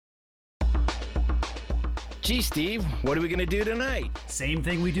Gee, Steve, what are we going to do tonight? Same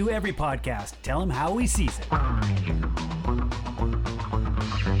thing we do every podcast. Tell him how he sees it.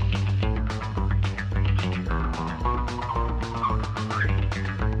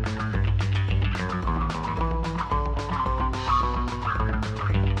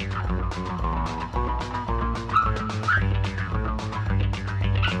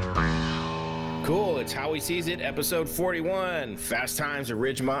 Cool, it's How He Sees It, episode 41, Fast Times at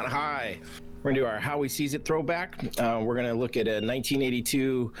Ridgemont High. We're going to do our How He Sees It throwback. We're going to look at a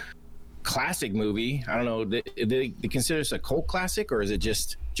 1982 classic movie. I don't know, do they consider this a cult classic, or is it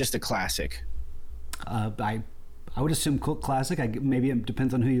just a classic? I would assume cult classic. Maybe it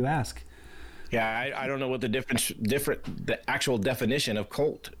depends on who you ask. Yeah, I don't know what the actual definition of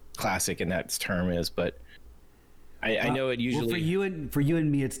cult classic in that term is, but I know it usually. Well, for you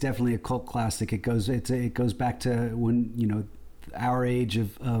and me, it's definitely a cult classic. It goes back to when our age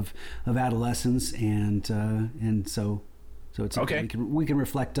of adolescence, and so it's okay. We can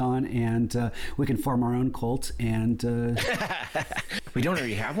reflect on, and we can form our own cult. And we don't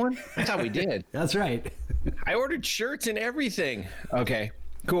already have one? I thought we did. That's right. I ordered shirts and everything. Okay.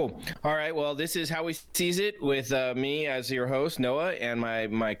 Cool. All right. Well, this is How He Sees It with me as your host, Noah, and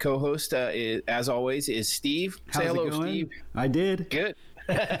my co-host, as always, is Steve. How's Say hello, it going? Steve. I did. Good.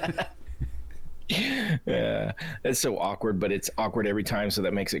 Yeah, it's so awkward, but it's awkward every time, so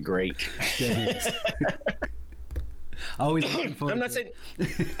that makes it great. Always looking forward.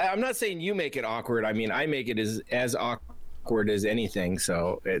 I'm not saying you make it awkward. I mean, I make it as awkward as anything,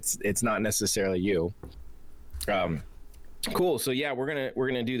 so it's not necessarily you. Cool. So yeah, we're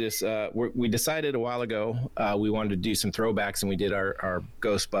gonna do this. We decided a while ago we wanted to do some throwbacks, and we did our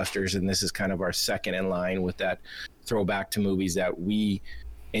Ghostbusters, and this is kind of our second in line with that throwback to movies that we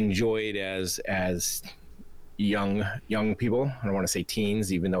enjoyed as young people. I don't want to say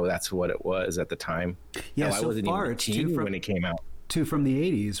teens, even though that's what it was at the time. Yeah, I wasn't far even a it's teen when it came out. Two from the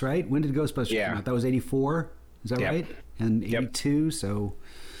 80s, right? When did Ghostbusters come out? That was 84. Is that right? And 82. Yep. So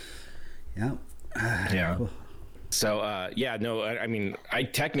yeah. Yeah. So, I mean, I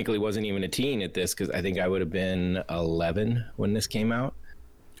technically wasn't even a teen at this, because I think I would have been 11 when this came out.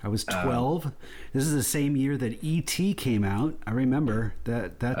 I was 12. This is the same year that E.T. came out. I remember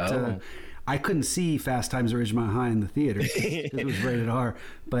that. I couldn't see Fast Times at Ridgemont High in the theater because it was rated R,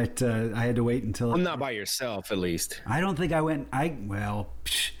 but I had to wait until... Well, not by yourself, at least. I don't think I went... I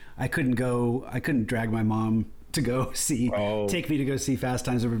couldn't go... I couldn't drag my mom to go take me to go see Fast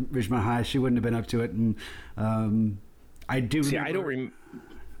Times at Ridgemont High. She wouldn't have been up to it. And I do see, remember, I don't remember.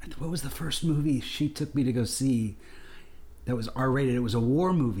 What was the first movie she took me to go see that was R-rated? It was a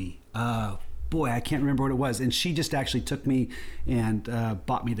war movie. Boy, I can't remember what it was. And she just actually took me and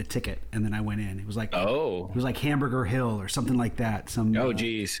bought me the ticket, and then I went in. It was like it was like Hamburger Hill or something like that. Some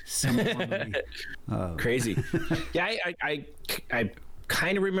geez, some war movie. Crazy. Yeah, I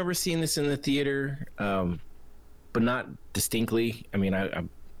kind of remember seeing this in the theater. But not distinctly. I mean, I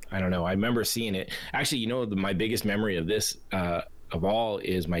don't know. I remember seeing it. Actually, my biggest memory of this, of all,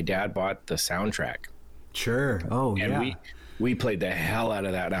 is my dad bought the soundtrack. Sure. Oh, and yeah. we played the hell out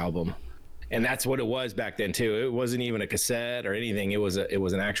of that album, and that's what it was back then too. It wasn't even a cassette or anything. It was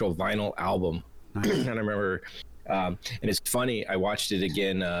an actual vinyl album. Nice. And I remember, and it's funny. I watched it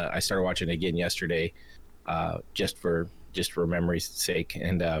again. I started watching it again yesterday, just for memory's sake,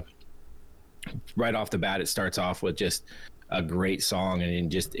 and. Right off the bat, it starts off with just a great song,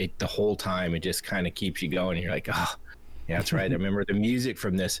 and the whole time it just kind of keeps you going. And you're like, oh, yeah, that's right. I remember the music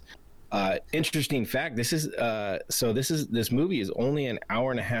from this. Interesting fact: this movie is only an hour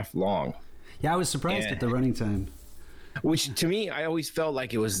and a half long. Yeah, I was surprised at the running time. Which to me, I always felt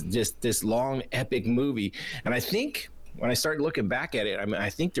like it was just this long, epic movie. And I think when I started looking back at it, I mean, I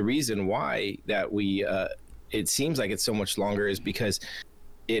think the reason why that it seems like it's so much longer is because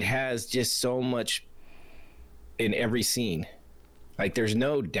it has just so much in every scene. Like, there's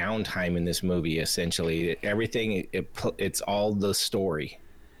no downtime in this movie. Essentially, everything it's all the story.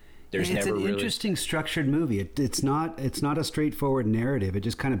 There's it's never an really interesting structured movie. It's not a straightforward narrative. It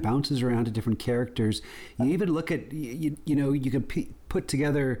just kind of bounces around to different characters. You even look at you can put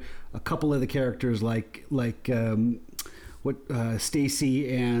together a couple of the characters like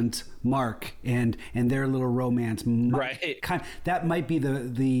Stacy and Mark and their little romance. Right. That might be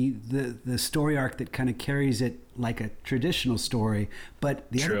the story arc that kind of carries it like a traditional story,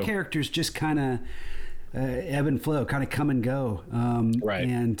 but the other characters just kind of ebb and flow, kind of come and go. Right.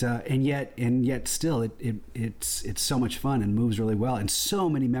 And yet still it's so much fun and moves really well, and so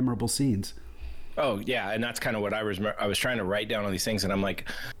many memorable scenes. Oh yeah, and that's kind of what I was trying to write down all these things, and I'm like,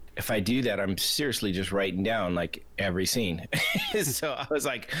 if I do that, I'm seriously just writing down like every scene. So I was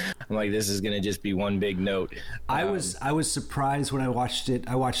like, I'm like, this is going to just be one big note. I was surprised when I watched it.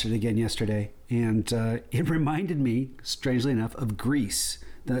 I watched it again yesterday, and it reminded me, strangely enough, of Grease.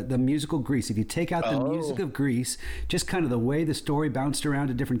 The musical Grease. If you take out the music of Grease, just kind of the way the story bounced around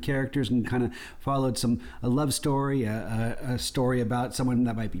to different characters and kind of followed a love story, a story about someone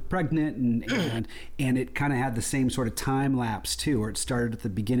that might be pregnant, and it kind of had the same sort of time lapse too, where it started at the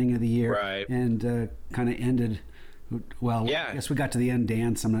beginning of the year, right, and kind of ended. Well, yeah. I guess we got to the end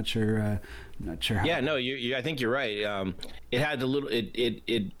dance. I'm not sure. How. Yeah, no, I think you're right. It had a little.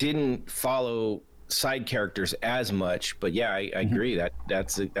 It didn't follow side characters as much, but yeah, I agree.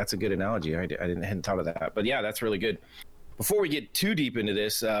 That's a good analogy. I hadn't thought of that, but yeah, that's really good. Before we get too deep into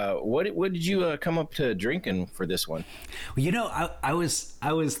this, what did you come up to drinking for this one? Well, you know, I was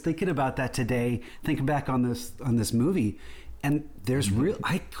thinking about that today, thinking back on this movie, and there's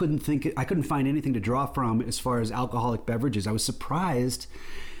I couldn't find anything to draw from as far as alcoholic beverages. I was surprised.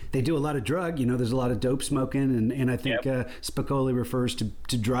 They do a lot of drug, there's a lot of dope smoking, and I think Spicoli refers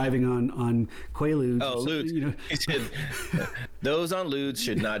to driving on Quaaludes. Oh, Ludes. He said, those on Ludes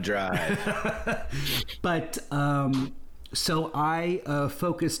should not drive. But so I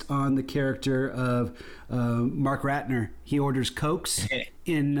focused on the character of Mark Ratner. He orders Cokes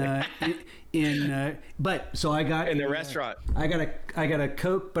but so I got in the restaurant. I got a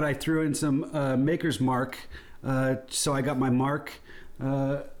Coke, but I threw in some Maker's Mark. So I got my Mark.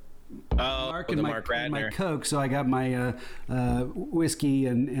 Mark and my Coke, so I got my whiskey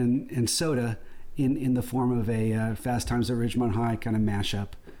and soda in the form of a Fast Times at Ridgemont High kind of mashup.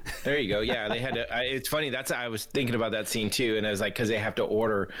 There you go. Yeah, they had to. It's funny. I was thinking about that scene too, and I was like, because they have to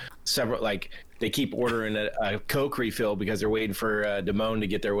order several. Like they keep ordering a Coke refill because they're waiting for Damone to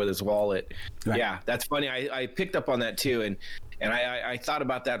get there with his wallet. Right. Yeah, that's funny. I picked up on that too, and I thought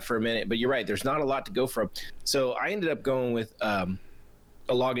about that for a minute. But you're right. There's not a lot to go from. So I ended up going with a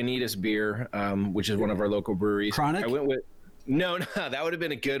Lagunitas beer, which is one of our local breweries. Chronic? I went with no, that would have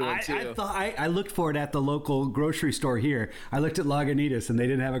been a good one too. I thought I looked for it at the local grocery store here. I looked at Lagunitas and they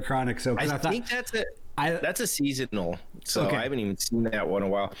didn't have a Chronic, so I think that's a seasonal. So okay. I haven't even seen that one in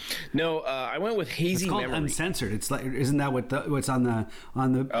a while. No, I went with Hazy Memory. It's called Uncensored. It's like, isn't that what's on the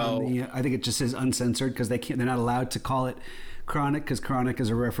I think it just says Uncensored because they're not allowed to call it Chronic because Chronic is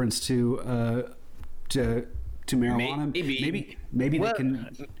a reference to marijuana. Maybe they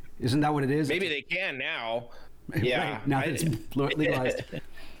can. Isn't that what it is? Maybe they can now. Yeah, right. Now it's legalized.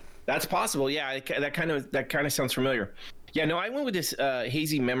 That's possible. Yeah, that kind of sounds familiar. Yeah, no, I went with this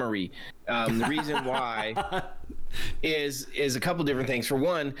Hazy Memory. The reason why is a couple different things. For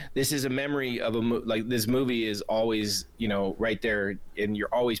one, this is a memory of like this movie is always right there, and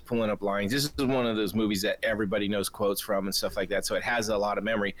you're always pulling up lines. This is one of those movies that everybody knows quotes from and stuff like that. So it has a lot of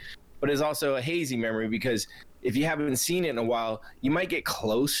memory, but it's also a hazy memory because if you haven't seen it in a while, you might get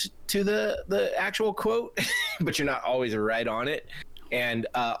close to the actual quote, but you're not always right on it. And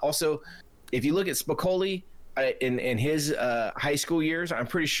also, if you look at Spicoli in his high school years, I'm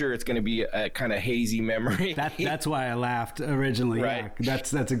pretty sure it's going to be a kind of hazy memory. That's why I laughed originally. Right. Yeah, that's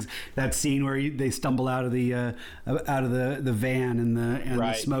that scene where they stumble out of the van and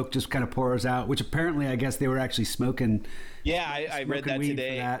the smoke just kind of pours out. Which apparently, I guess they were actually smoking. Yeah, I read that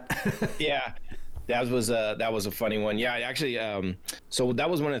today. Yeah. That was a funny one. Yeah, actually, so that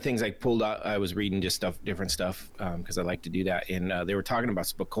was one of the things I pulled out. I was reading just different stuff, because I like to do that. And they were talking about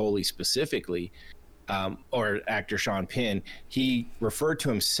Spicoli specifically, or actor Sean Penn. He referred to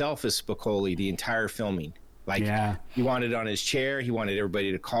himself as Spicoli the entire filming. Like, he wanted it on his chair. He wanted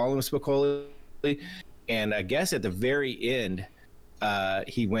everybody to call him Spicoli. And I guess at the very end,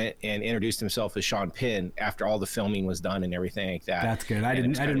 he went and introduced himself as Sean Penn after all the filming was done and everything like that. That's good. I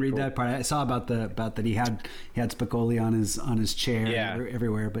didn't read that part. I saw about that he had Spicoli on his chair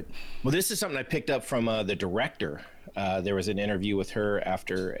everywhere. But this is something I picked up from the director. There was an interview with her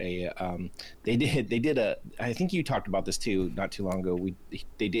after they did a. I think you talked about this too not too long ago.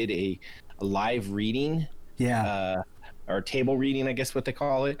 They did a live reading. Yeah. Or table reading, I guess what they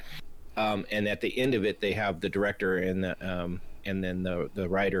call it. And at the end of it, they have the director and the. And then the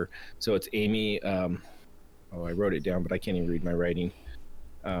writer. So it's Amy. I wrote it down, but I can't even read my writing.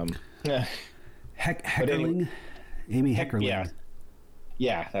 Heckerling. Amy Heckerling.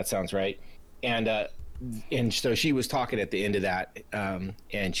 Yeah, that sounds right. And so she was talking at the end of that,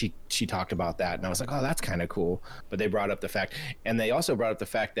 and she talked about that, and I was like, oh, that's kind of cool. But they brought up the fact, and they also brought up the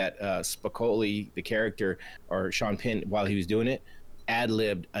fact that Spicoli, the character, or Sean Penn, while he was doing it,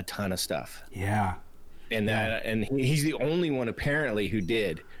 ad-libbed a ton of stuff. Yeah. And he's the only one apparently who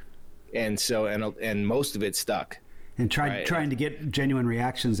did, and so and most of it stuck. and trying to get genuine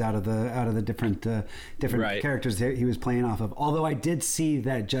reactions out of the different characters that he was playing off of. Although I did see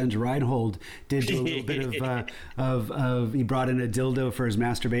that Judge Reinhold did do a little bit of he brought in a dildo for his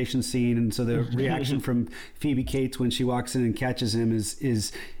masturbation scene, and so the reaction from Phoebe Cates when she walks in and catches him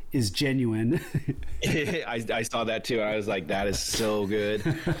is genuine. I saw that too. I was like, that is so good.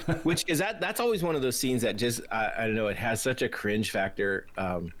 Which is that's always one of those scenes that just I don't know, it has such a cringe factor.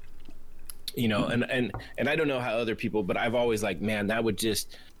 You know, and I don't know how other people, but I've always like, man, that would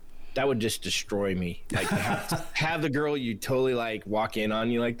just destroy me. Like have the girl you totally like walk in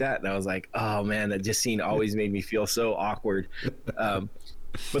on you like that. And I was like, oh man, that just scene always made me feel so awkward.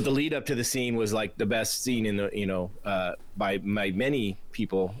 But the lead up to the scene was like the best scene in the, you know, by many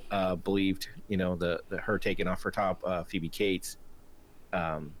people believed, you know, the her taking off her top, Phoebe Cates,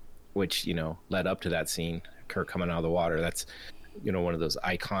 which, you know, led up to that scene, her coming out of the water. That's, you know, one of those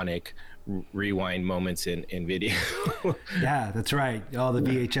iconic rewind moments in video. Yeah, that's right. All the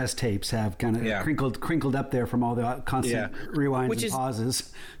VHS tapes have kind of crinkled up there from all the constant rewinds and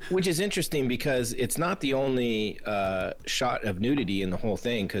pauses. Which is interesting because it's not the only shot of nudity in the whole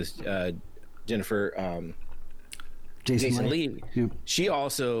thing, because Jennifer Jason Leigh, she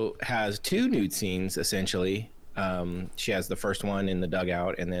also has 2 nude scenes essentially. She has the first one in the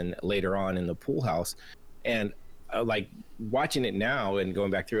dugout and then later on in the pool house. And like watching it now and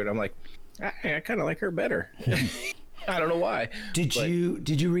going back through it, I'm like, I kind of like her better. I don't know why. Did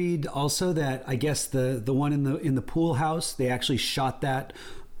you read also that I guess the one in the pool house, they actually shot that?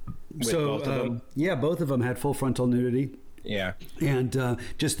 With both of them? Yeah, both of them had full frontal nudity. Yeah, and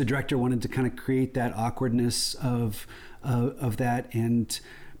just the director wanted to kind of create that awkwardness of that, and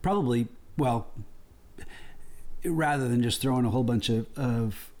probably, well, rather than just throwing a whole bunch of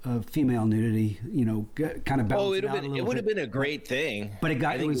female nudity, you know, kind of balance it out a little bit. It would have been a great thing. But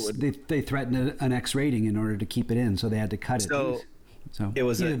they threatened an X rating in order to keep it in, so they had to cut it. So it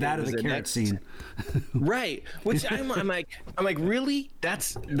was either that or the carrot scene. Right. Which I'm like, really?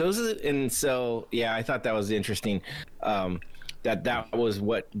 That's those are, and so yeah, I thought that was interesting. That was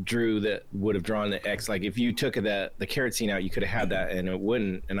what would have drawn the X. Like if you took the carrot scene out, you could have had that and it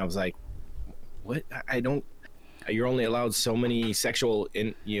wouldn't. And I was like, what? I don't. You're only allowed so many sexual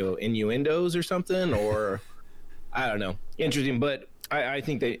innuendos or something, or I don't know. Interesting, but I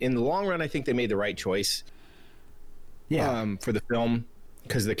think they, in the long run, I think they made the right choice. Yeah. For the film,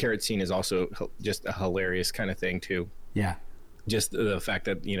 because the carrot scene is also just a hilarious kind of thing too. Yeah. Just the fact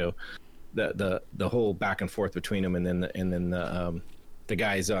that, you know, the whole back and forth between them, and then the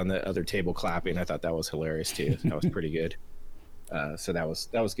guys on the other table clapping. I thought that was hilarious too. That was pretty good. So that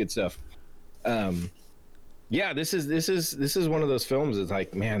was good stuff. Yeah, this is one of those films that's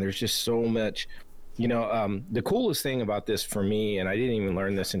like, man, there's just so much, you know. The coolest thing about this for me, and I didn't even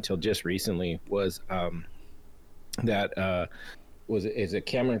learn this until just recently, was that is it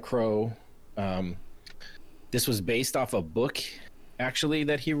Cameron Crowe? This was based off a book, actually,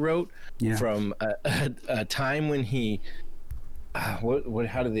 that he wrote from a time when he, how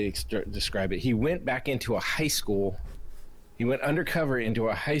do they describe it? He went back into a high school. He went undercover into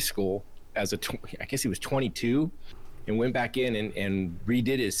a high school as I guess he was 22, and went back in and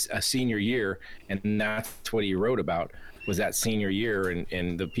redid his senior year, and that's what he wrote about, was that senior year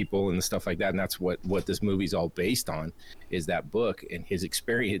and the people and the stuff like that. And that's what this movie's all based on, is that book and his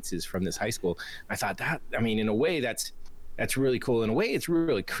experiences from this high school. I thought that, I mean, in a way that's really cool. In a way, it's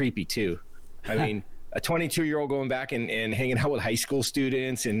really creepy too. I mean, a 22-year-old going back and hanging out with high school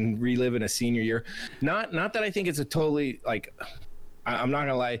students and reliving a senior year. Not that I think it's a totally, like, I'm not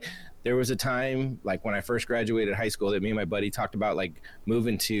gonna lie. There was a time, like when I first graduated high school, that me and my buddy talked about like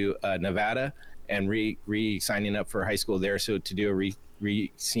moving to Nevada and re-signing up for high school there, so to do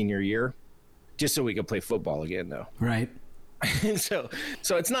a senior year, just so we could play football again, though. Right. And so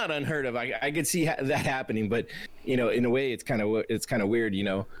it's not unheard of. I could see that happening, but you know, in a way, it's kind of weird. You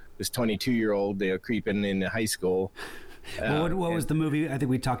know, this 22-year-old creeping into high school. Well, what was the movie? I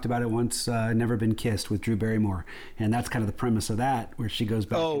think we talked about it once. Never Been Kissed with Drew Barrymore, and that's kind of the premise of that, where she goes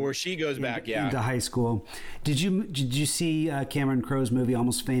back. Oh, where she goes back, into high school. Did you see Cameron Crowe's movie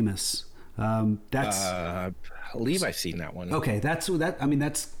Almost Famous? I believe I've seen that one. Okay, that's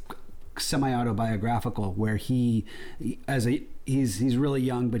semi-autobiographical, where he's really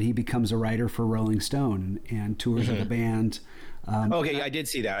young, but he becomes a writer for Rolling Stone and tours with a band. I did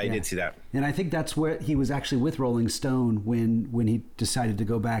see that. I did see that. And I think that's where he was actually with Rolling Stone when he decided to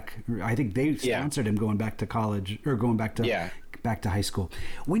go back. I think they sponsored him going back to college, or going back to high school.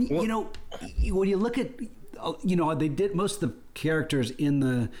 When you look at you know, they did most of the characters in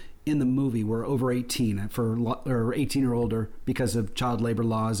the movie were over 18 or 18 or older because of child labor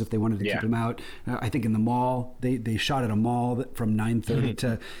laws if they wanted to keep them out. I think in the mall, they shot at a mall from 9:30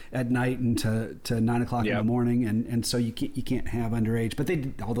 to at night and to 9 o'clock in the morning, and so you can't have underage. But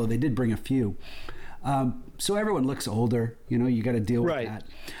although they did bring a few, so everyone looks older. You know, you got to deal with that.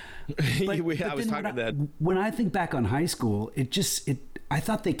 I was talking that when I think back on high school, I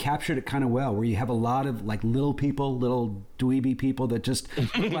thought they captured it kind of well, where you have a lot of like little people, little dweeby people that just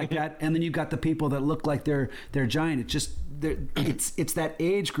look like that, and then you've got the people that look like they're giant. It's that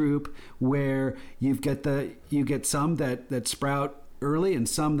age group where you get some that sprout early and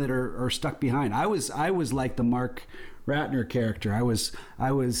some that are stuck behind. I was like the Mark Ratner character. I was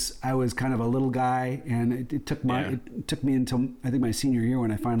kind of a little guy, and it took me until I think my senior year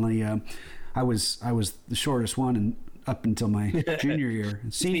when I finally I was the shortest one and up until my junior year.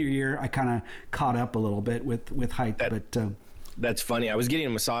 Senior year, I kind of caught up a little bit with height. That's funny. I was getting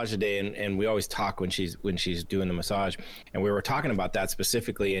a massage today, and we always talk when she's doing the massage, and we were talking about that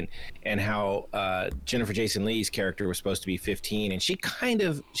specifically, and how Jennifer Jason Leigh's character was supposed to be 15, and she kind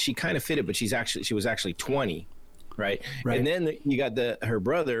of fit it, but she was actually 20. Right. And then you got her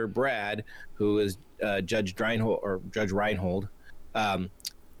brother Brad, who is Judge Reinhold.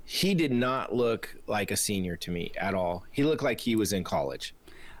 He did not look like a senior to me at all. He looked like he was in college.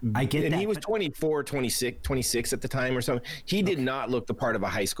 I get and that. He was 24, 26 at the time or something. He did not look the part of a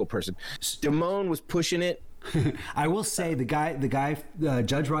high school person. Damone was pushing it. I will say the guy,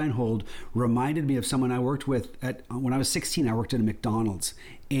 Judge Reinhold, reminded me of someone I worked with when I was 16. I worked at a McDonald's,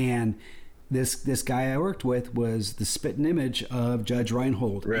 and this guy I worked with was the spitting image of Judge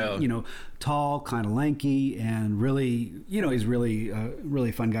Reinhold. Really? You know, tall, kind of lanky, and really, you know, he's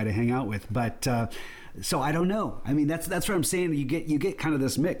really fun guy to hang out with. But so I don't know. I mean, that's what I'm saying. You get kind of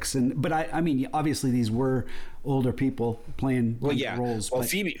this mix, but I mean, obviously these were older people playing roles. Well,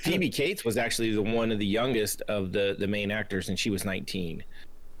 Phoebe Cates was actually one of the youngest of the main actors, and she was 19.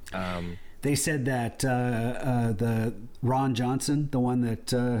 They said that the Ron Johnson, the one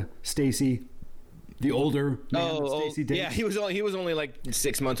that Stacy, the older man Stacy dates. Yeah, he was only like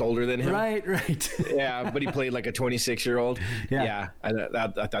 6 months older than him. Right. Yeah, but he played like a 26-year-old. Yeah. I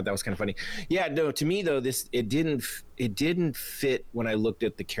thought that was kind of funny. Yeah, no, to me though, it didn't fit when I looked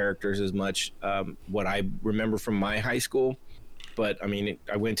at the characters as much. What I remember from my high school. But I mean,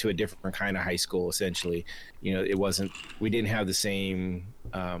 I went to a different kind of high school essentially. You know, we didn't have the same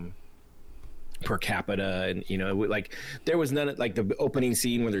per capita, and you know, like there was none, like the opening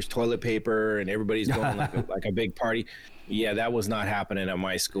scene where there's toilet paper and everybody's going like a big party. Yeah, that was not happening at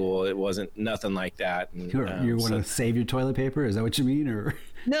my school. It wasn't nothing like that. And, you want to save your toilet paper? Is that what you mean? Or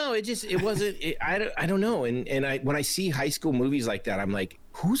no, it wasn't. I don't know. And when I see high school movies like that, I'm like,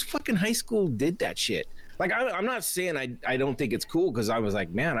 whose fucking high school did that shit? Like, I'm not saying I don't think it's cool, because I was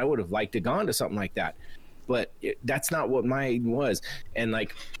like, man, I would have liked to gone to something like that, but that's not what mine was. And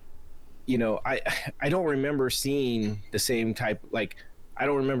like, you know, I don't remember seeing the same type, like I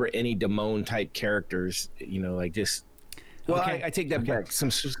don't remember any Damone type characters, you know, like just. Well, okay. I take that back.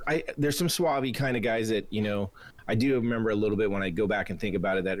 There's some suave kind of guys that, you know, I do remember a little bit when I go back and think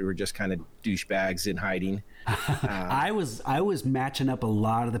about it, that were just kind of douchebags in hiding. I was matching up a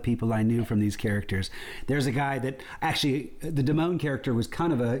lot of the people I knew from these characters. There's a guy that actually, the Damone character was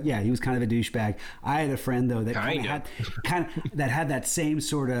kind of he was kind of a douchebag. I had a friend though that had that same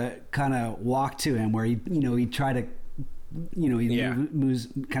sort of kind of walk to him, where he'd try to, you know, he moves,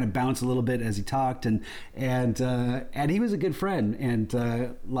 kind of bounce a little bit as he talked, and he was a good friend, and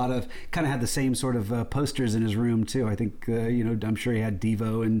a lot of kind of had the same sort of posters in his room too. I think you know, I'm sure he had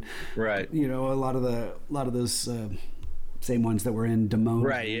Devo and you know, a lot of those same ones that were in Damone.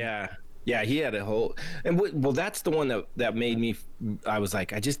 Right. Yeah. He had a whole, and well, that's the one that made me. I was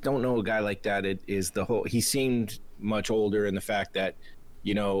like, I just don't know a guy like that. It is the whole. He seemed much older in the fact that,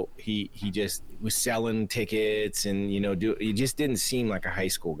 you know, he just was selling tickets, and, you know, he just didn't seem like a high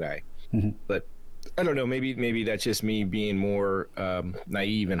school guy. Mm-hmm. But I don't know, maybe that's just me being more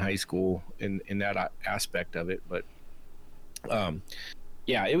naive in high school in that aspect of it. But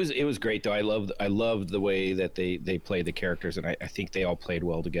yeah, it was great though. I loved the way that they played the characters, and I think they all played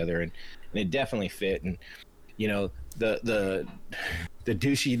well together, and it definitely fit. And you know, the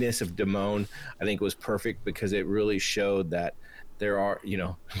douchiness of Damone, I think, was perfect, because it really showed that there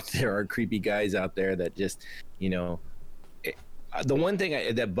are creepy guys out there that just, you know, the one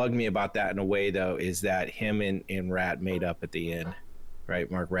thing that bugged me about that in a way though is that him and Rat made up at the end, right?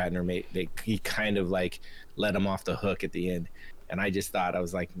 Mark Ratner he kind of like let him off the hook at the end, and I just thought, I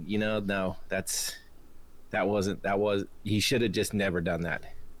was like, you know, no, he should have just never done that.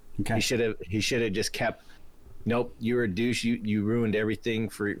 Okay. He should have just kept Nope, you were a douche. You ruined everything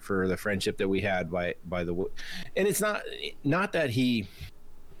for the friendship that we had by the, and it's not that he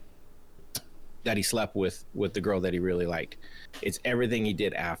slept with the girl that he really liked. It's everything he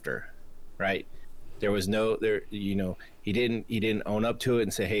did after, right? There was no there, he didn't own up to it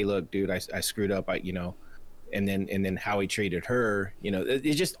and say, hey, look, dude, I screwed up, and then how he treated her,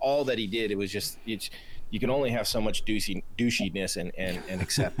 it's just all that he did. It was just, you can only have so much douchiness and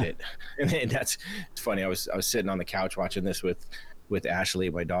accept it. And it's funny. I was sitting on the couch watching this with Ashley,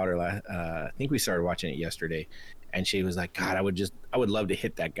 my daughter. I think we started watching it yesterday, and she was like, God, I would love to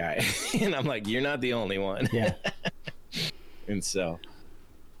hit that guy. And I'm like, you're not the only one. Yeah. And so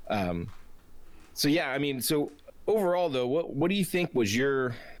yeah, I mean, so overall though, what do you think was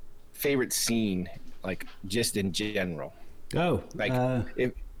your favorite scene, like just in general? Oh, like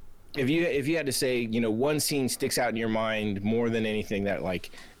if you had to say, one scene sticks out in your mind more than anything that like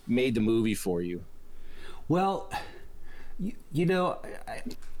made the movie for you. Well, if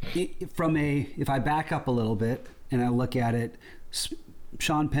I back up a little bit and I look at it,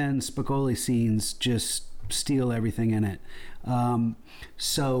 Sean Penn, Spicoli scenes just steal everything in it.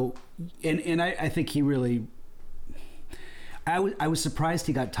 So, and I think he really. I was surprised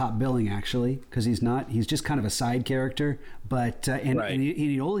he got top billing, actually, because he's just kind of a side character. But and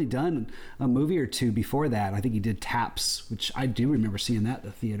he'd only done a movie or two before that. I think he did Taps, which I do remember seeing that at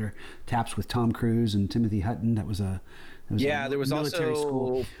the theater. Taps with Tom Cruise and Timothy Hutton. There was also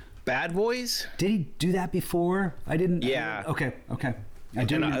school. Bad Boys. Did he do that before? I didn't. Yeah. Okay. I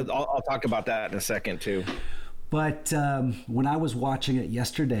do. I'll talk about that in a second too. But when I was watching it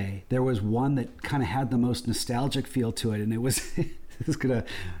yesterday, there was one that kind of had the most nostalgic feel to it, and it was it was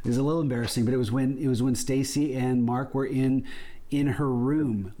a little embarrassing, but it was when Stacy and Mark were in her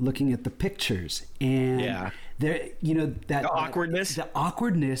room looking at the pictures, and there, that the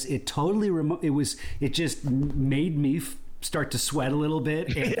awkwardness, it totally it just made me start to sweat a little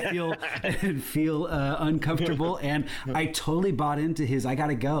bit and feel uncomfortable, and I totally bought into his "I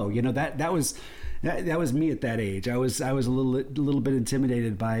gotta go." That was me at that age. I was a little bit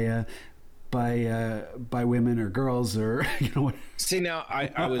intimidated by women or girls or See, now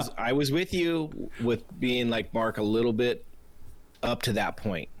I was with you with being like Mark a little bit up to that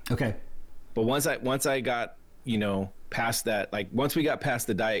point. Okay. But once I got past that, like once we got past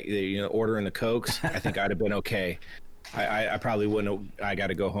the diet, ordering the Cokes, I think I'd have been okay. I probably wouldn't have. I got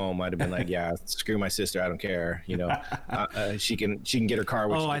to go home. I'd have been like, yeah, screw my sister. I don't care. She can get her car.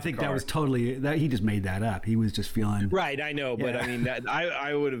 I think that was totally that. He just made that up. He was just feeling right. I know, but I mean,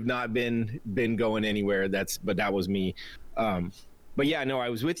 I would have not been going anywhere. But that was me. But yeah, no, I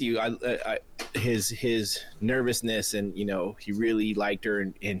was with you. His nervousness and he really liked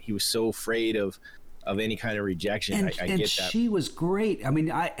her and he was so afraid of any kind of rejection. And, I and get that. She was great. I mean,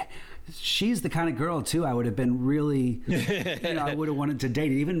 she's the kind of girl too. I would have been really, I would have wanted to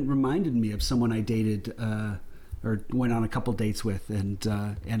date. It even reminded me of someone I dated or went on a couple dates with,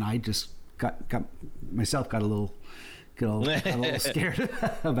 and I just got a little scared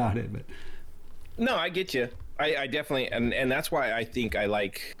about it. But no, I get you. I definitely, and that's why I think I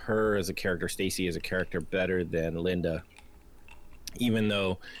like her as a character, Stacy as a character, better than Linda. Even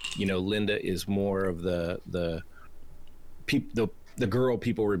though, Linda is more of the girl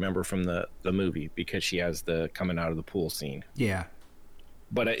people remember from the movie because she has the coming out of the pool scene. Yeah.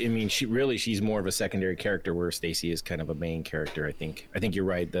 But I mean, she's more of a secondary character where Stacy is kind of a main character. I think you're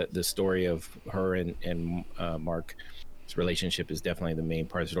right. The story of her and Mark's relationship is definitely the main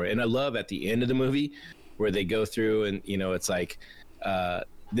part of the story. And I love at the end of the movie where they go through and, it's like,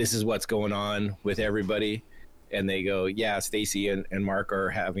 this is what's going on with everybody. And they go, yeah, Stacy and Mark are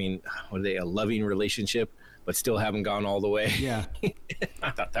having, a loving relationship, but still haven't gone all the way. Yeah.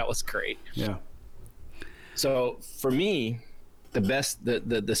 I thought that was great. Yeah. So for me,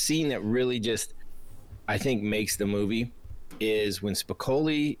 the scene that really just, I think makes the movie is when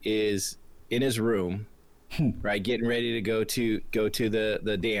Spicoli is in his room, right, getting ready to go to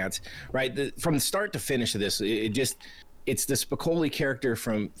the dance, right? From start to finish of this, it's the Spicoli character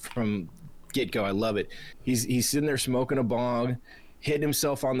from get-go. I love it. He's sitting there smoking a bong, hitting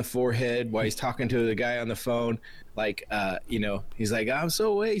himself on the forehead while he's talking to the guy on the phone, like he's like, I'm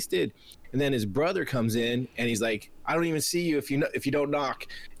so wasted. And then his brother comes in and he's like, I don't even see you if you don't knock.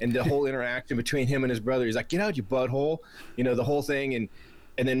 And the whole interaction between him and his brother, he's like, get out, you butthole, the whole thing. And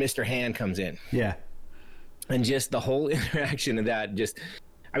then Mr. Hand comes in. Yeah. And just the whole interaction of that,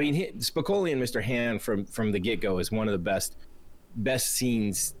 Spicoli and Mr. Hand from the get-go is one of the best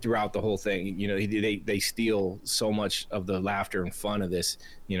scenes throughout the whole thing. They steal so much of the laughter and fun of this,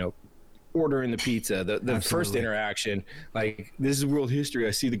 ordering the pizza, the first interaction, like, this is world history.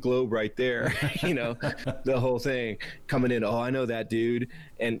 I see the globe right there. The whole thing coming in. Oh, I know that dude.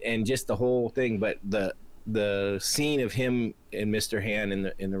 And just the whole thing. But the scene of him and Mr. Hand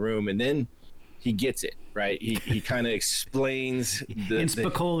in the room, and then he gets it right. He kind of explains in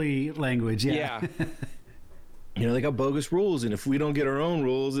Spicoli language. Yeah. They got bogus rules, and if we don't get our own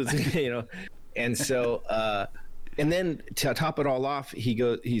rules, it's and so and then to top it all off,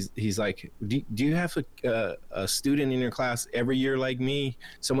 he's like, do you have a student in your class every year like me,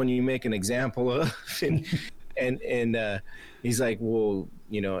 someone you make an example of? and he's like, well,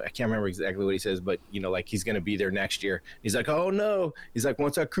 I can't remember exactly what he says, but like, he's going to be there next year. He's like, oh no. He's like,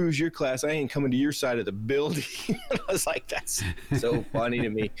 once I cruise your class, I ain't coming to your side of the building. I was like, that's so funny to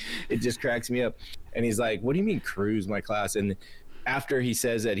me. It just cracks me up. And he's like, what do you mean cruise my class? And after he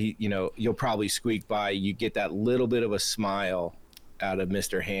says that, you'll probably squeak by, you get that little bit of a smile out of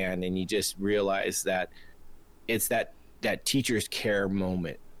Mr. Hand, and you just realize that it's that teacher's care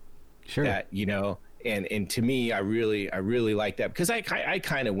moment. Sure. That, and to me, I really like that, because I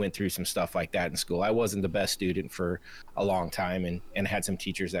kind of went through some stuff like that in school. I wasn't the best student for a long time, and had some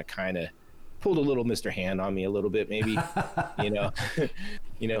teachers that kind of pulled a little Mr. Hand on me a little bit, maybe, got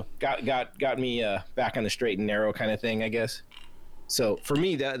me back on the straight and narrow kind of thing, I guess. So for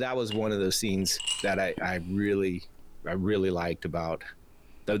me, that was one of those scenes that I really liked about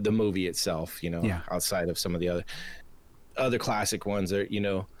the movie itself, outside of some of the other classic ones are,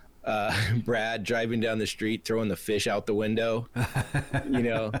 Brad driving down the street, throwing the fish out the window.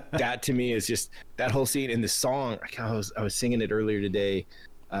 That to me is just that whole scene. In the song, I was singing it earlier today.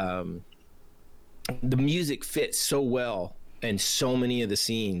 The music fits so well in so many of the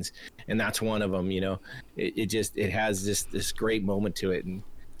scenes, and that's one of them. It has this great moment to it, and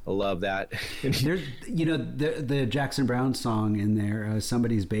I love that. There's the Jackson Browne song in there,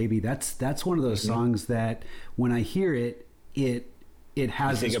 Somebody's Baby. That's one of those songs that when I hear it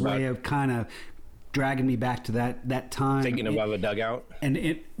has this way of kind of dragging me back to that time. Thinking about the dugout.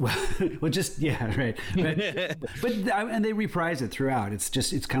 And well, just, yeah, right. And they reprise it throughout. It's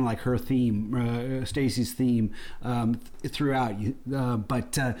kind of like her theme, Stacy's theme throughout.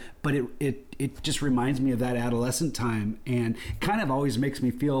 But it just reminds me of that adolescent time, and kind of always makes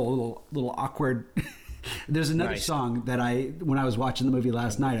me feel a little awkward. There's another song that when I was watching the movie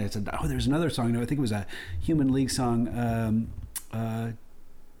last night, I said, oh, there's another song. No, I think it was a Human League song.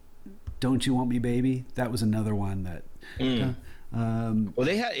 Don't You Want Me, Baby? That was another one that. Well,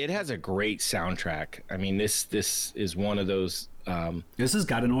 it has a great soundtrack. I mean, this is one of those. This has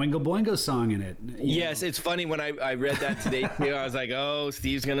got an Oingo Boingo song in it. Yes, it's funny when I read that today too. I was like, oh,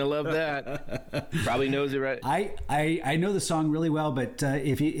 Steve's gonna love that. Probably knows it right. I know the song really well, but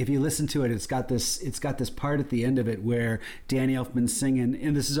if you listen to it, it's got this part at the end of it where Danny Elfman's singing,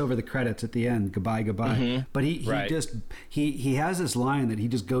 and this is over the credits at the end, goodbye, goodbye. Mm-hmm. But he has this line that he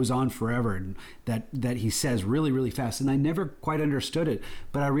just goes on forever, and that he says really, really fast, and I never quite understood it,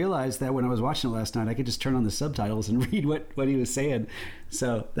 but I realized that when I was watching it last night, I could just turn on the subtitles and read what he was saying.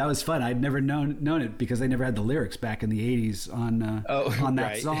 So that was fun. I'd never known it because they never had the lyrics back in the 80s on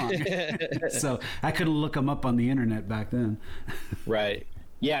that song. So I couldn't look them up on the internet back then. Right.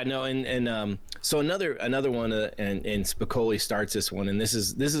 Yeah, no, and so another one, and Spicoli starts this one, and this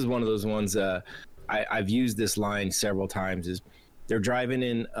is one of those ones I've used this line several times. Is they're driving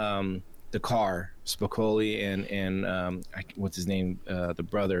in the car, Spicoli and what's his name, the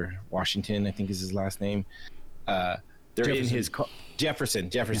brother, Washington, I think is his last name. They're Jefferson. In his car, Jefferson.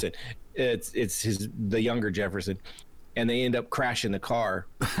 Yeah. It's the younger Jefferson, and they end up crashing the car.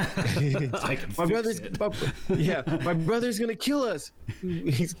 My brother's gonna kill us.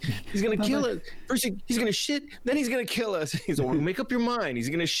 He's gonna kill us. First he's gonna shit, then he's gonna kill us. He's like, make up your mind. He's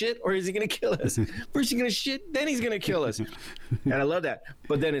gonna shit or is he gonna kill us? First he's gonna shit, then he's gonna kill us. And I love that.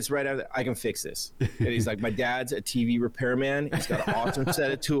 But then it's right after, I can fix this. And he's like, my dad's a TV repairman. He's got an awesome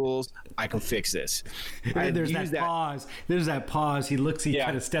set of tools. I can fix this. There's that pause. There's that pause. He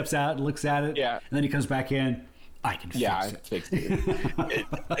kind of steps out and looks at it. Yeah. And then he comes back in. I can fix it.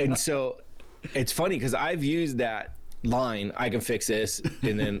 And so it's funny because I've used that line, I can fix this,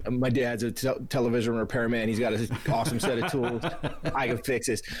 and then my dad's a television repairman. He's got an awesome set of tools. I can fix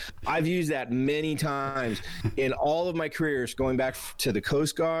this. I've used that many times in all of my careers, going back to the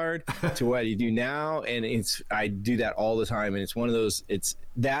Coast Guard to what I do now, and I do that all the time. And it's one of those. It's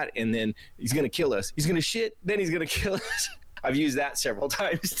that, and then he's gonna kill us. He's gonna shit, then he's gonna kill us. I've used that several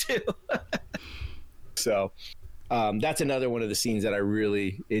times too. So. That's another one of the scenes that I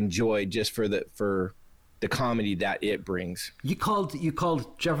really enjoyed, just for the comedy that it brings. You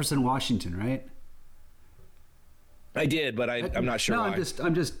called Jefferson Washington, right? I did, but I'm not sure no, why.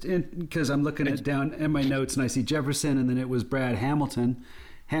 I'm just because I'm looking at down in my notes and I see Jefferson, and then it was Brad Hamilton.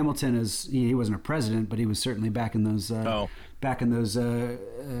 Hamilton he wasn't a president, but he was certainly back in those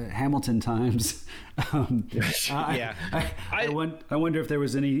Hamilton times. Yeah, I wonder if there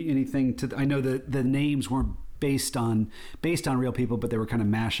was anything to. I know that the names weren't based on real people, but they were kind of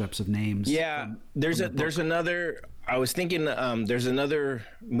mashups of names. Yeah, there's another. I was thinking there's another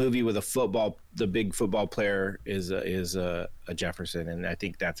movie with the big football player is a Jefferson, and I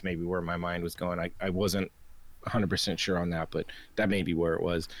think that's maybe where my mind was going. I wasn't 100% sure on that, but that may be where it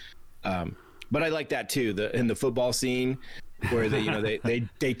was. But I like that too. In the football scene where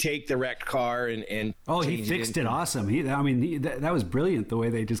they take the wrecked car and he fixed it awesome. That was brilliant the way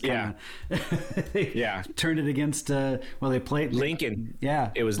they just kind of turned it against. They played Lincoln. Yeah,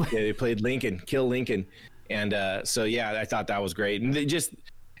 they played Lincoln, kill Lincoln. And so, I thought that was great. And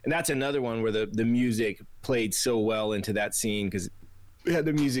that's another one where the music played so well into that scene, because they had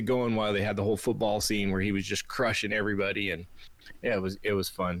the music going while they had the whole football scene where he was just crushing everybody. And it was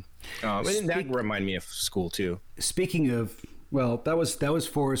fun. And that reminded me of school too. Speaking of, that was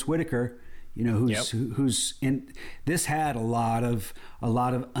Forrest Whitaker, who's in this. Had a lot of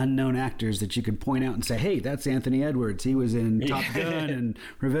unknown actors that you could point out and say, hey, that's Anthony Edwards. He was in Top Gun and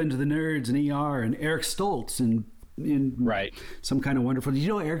Revenge of the Nerds and ER, and Eric Stoltz in right. Some Kind of Wonderful. Did you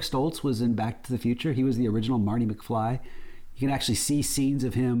know Eric Stoltz was in Back to the Future? He was the original Marty McFly. You can actually see scenes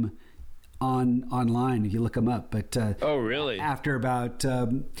of him online if you look him up. But oh, really? After about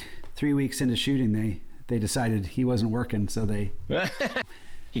 3 weeks into shooting, they decided he wasn't working, so they.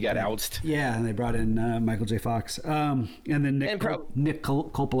 He got ousted. Yeah, and they brought in Michael J. Fox, and then Nick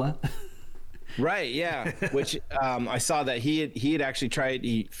Coppola. Right, yeah. Which I saw that he had actually tried.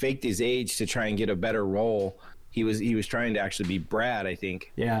 He faked his age to try and get a better role. He was trying to actually be Brad, I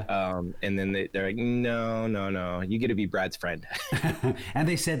think. Yeah. And then they're like, no, you get to be Brad's friend. And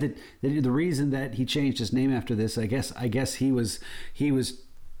they said that the reason that he changed his name after this, I guess he was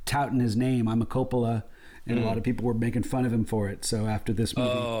touting his name. I'm a Coppola. And a lot of people were making fun of him for it. So after this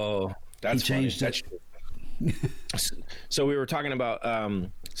movie, that's he changed it. So we were talking about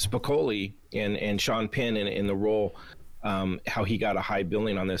Spicoli and Sean Penn in the role, how he got a high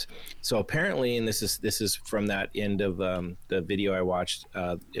billing on this. So apparently, and this is from that end of the video I watched,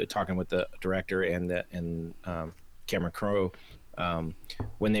 talking with the director and Cameron Crowe,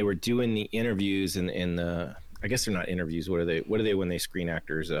 when they were doing the interviews and the, I guess they're not interviews. What are they when they screen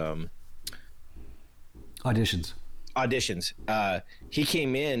actors? Auditions. He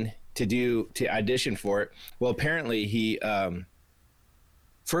came in to audition for it. Well, apparently he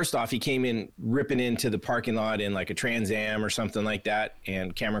first off, he came in ripping into the parking lot in like a Trans Am or something like that,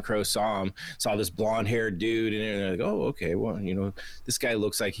 and Cameron Crowe saw this blonde-haired dude, and they're like, oh, okay, well, this guy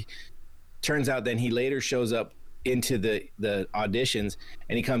looks like. Turns out then he later shows up into the auditions,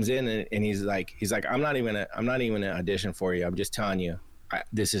 and he comes in and he's like, I'm not even gonna audition for you. I'm just telling you.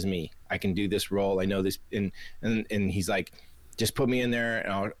 This is me. I can do this role. I know this. And he's like, just put me in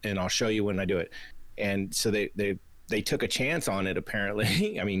there and I'll show you when I do it. And so they took a chance on it,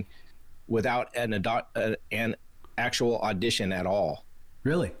 apparently. I mean, without an actual audition at all.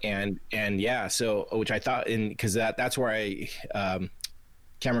 Really? And yeah, so, which I thought, because that's where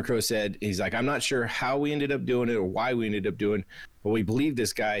Cameron Crowe said, he's like, I'm not sure how we ended up doing it or why we ended up doing, but we believe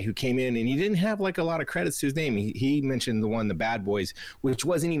this guy who came in, and he didn't have like a lot of credits to his name. He mentioned the Bad Boys, which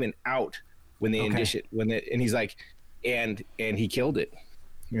wasn't even out when they auditioned, and he's like, and he killed it.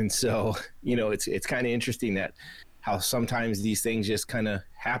 And so, it's kind of interesting that how sometimes these things just kind of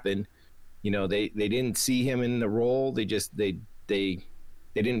happen. They didn't see him in the role. They didn't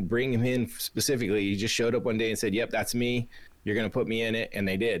bring him in specifically. He just showed up one day and said, yep, that's me. You're going to put me in it. And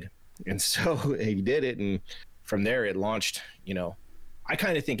they did. And so he did it. And from there it launched, I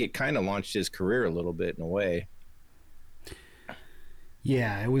kind of think it kind of launched his career a little bit in a way.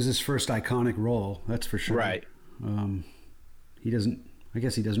 Yeah, it was his first iconic role. That's for sure. Right. He doesn't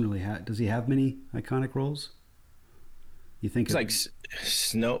really have, does he have many iconic roles? You think it's like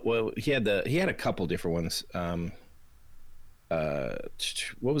Snow. Well, he had a couple different ones.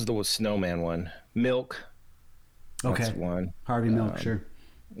 What was the Snowman one? Milk. Okay. That's one. Harvey Milk, sure.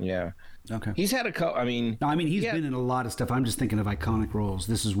 Yeah. Okay. He's had a couple. He's been in a lot of stuff. I'm just thinking of iconic roles.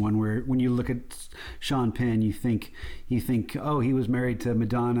 This is one where when you look at Sean Penn, you think, oh, he was married to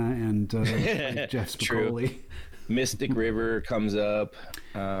Madonna and Jeff Spicoli. True. Mystic River comes up.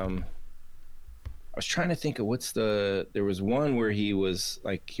 I was trying to think of there was one where he was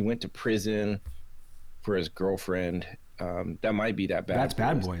like, he went to prison for his girlfriend. That might be that Bad Boys. That's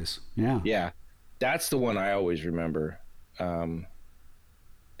Bad Boys. Yeah. Yeah. That's the one I always remember.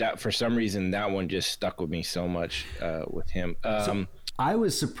 that for some reason that one just stuck with me so much with him. I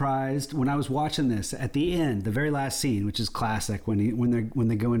was surprised when I was watching this at the end, the very last scene, which is classic, when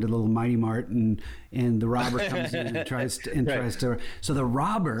they go into the little Mighty Mart and the robber comes in and tries to. So the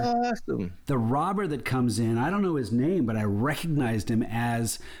robber that comes in, I don't know his name, but I recognized him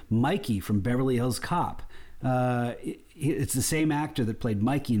as Mikey from Beverly Hills Cop. It's the same actor that played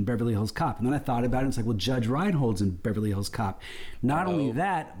Mikey in Beverly Hills Cop. And then I thought about it. It's like, well, Judge Reinhold's in Beverly Hills Cop. Not only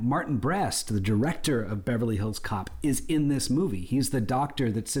that, Martin Brest, the director of Beverly Hills Cop, is in this movie. He's the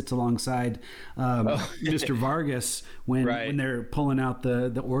doctor that sits alongside Mr. Vargas when they're pulling out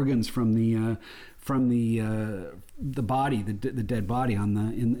the organs from the body, the dead body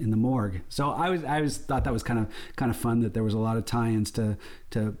in the morgue. So I thought that was kind of fun that there was a lot of tie-ins to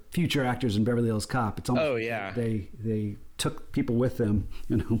future actors in Beverly Hills Cop. It's almost like they took people with them,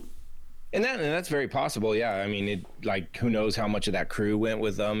 you know. And that's very possible. Yeah, I mean, who knows how much of that crew went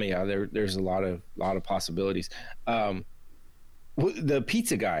with them? Yeah, there's a lot of possibilities. The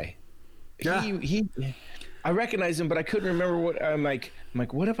pizza guy, he I recognized him, but I couldn't remember what. I'm like,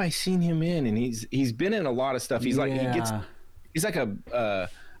 what have I seen him in? And he's been in a lot of stuff. He's like he's like a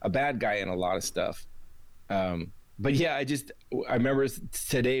bad guy in a lot of stuff. But yeah, I remember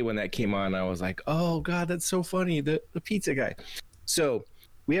today when that came on, I was like, oh God, that's so funny, the pizza guy. So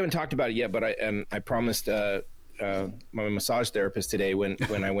we haven't talked about it yet, but I promised my massage therapist today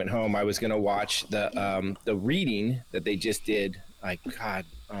when I went home, I was going to watch the reading that they just did. Like, God,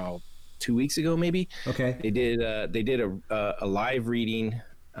 2 weeks ago, maybe. Okay. They did a live reading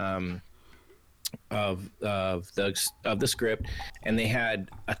of the script, and they had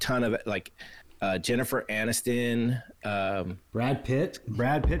a ton of Jennifer Aniston, Brad Pitt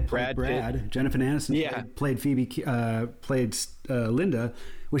played Brad. Jennifer Aniston played Phoebe, played Linda,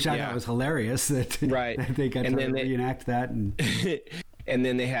 which I thought was hilarious that they got to reenact that. And and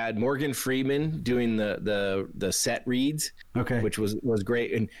then they had Morgan Freeman doing the set reads, which was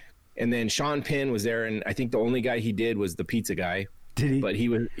great. And then Sean Penn was there, and I think the only guy he did was the pizza guy. Did he? But he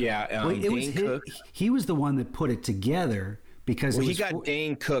was, Dane Cook. He was the one that put it together because he got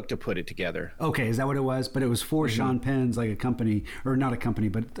Dane Cook to put it together. Okay, is that what it was? But it was for Sean Penn's, like a company, or not a company,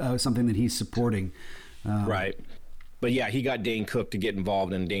 but something that he's supporting. Right. But yeah, he got Dane Cook to get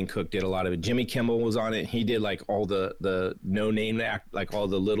involved, and Dane Cook did a lot of it. Jimmy Kimmel was on it. He did like all the no-name act, like all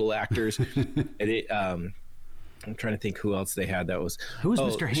the little actors. And I'm trying to think who else they had that was. Who was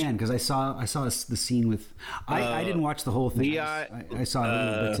Mr. Hand? Because I saw the scene with. I didn't watch the whole thing. I saw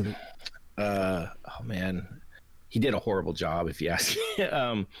little bits of it. Oh man, he did a horrible job, if you ask me.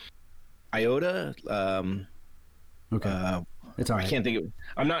 Iota. Okay, it's all right. I can't think of.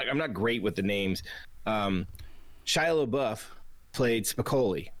 I'm not great with the names. Shia LaBeouf played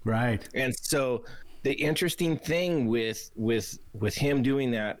Spicoli. Right. And so the interesting thing with him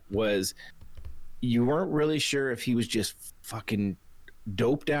doing that was, you weren't really sure if he was just fucking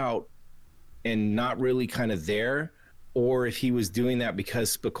doped out and not really kind of there, or if he was doing that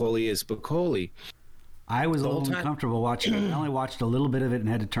because Spicoli is Spicoli. I was a little uncomfortable watching it. I only watched a little bit of it and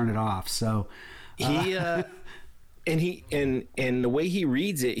had to turn it off. So he and the way he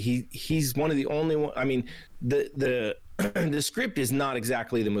reads it, he's one of the only one. I mean, the script is not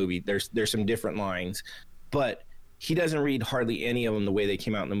exactly the movie. There's some different lines, but he doesn't read hardly any of them the way they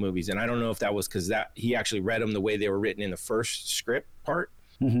came out in the movies. And I don't know if that was because that he actually read them the way they were written in the first script part,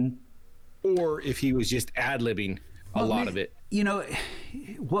 or if he was just ad-libbing a lot of it. You know,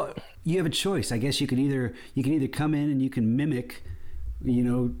 well, you have a choice. I guess you can either come in and you can mimic,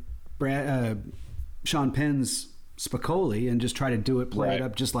 Sean Penn's Spicoli and just try to play it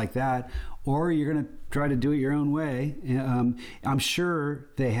up just like that, or you're going to try to do it your own way. I'm sure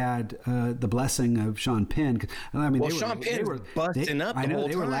they had the blessing of Sean Penn. I mean, Sean Penn was busting up. I know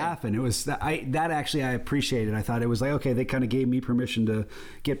they were laughing. It was that actually I appreciated. I thought it was like, okay, they kind of gave me permission to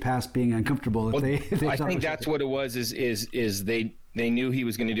get past being uncomfortable. I think that's what it was. Is they knew he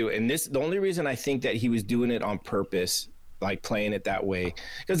was going to do it, and the only reason I think that he was doing it on purpose, like playing it that way,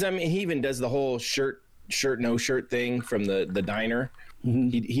 because I mean, he even does the whole shirt no shirt thing from the diner.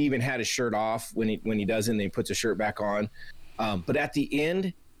 He even had his shirt off when he does it, and then he puts a shirt back on. But at the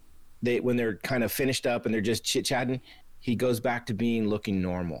end, when they're kind of finished up and they're just chit-chatting, he goes back to looking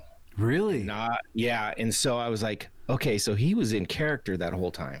normal. Really? Yeah. And so I was like, okay, so he was in character that whole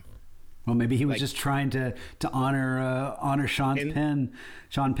time. Well, maybe he was just trying to honor Sean Penn's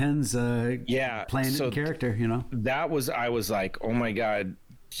playing in character. I was like, oh my God,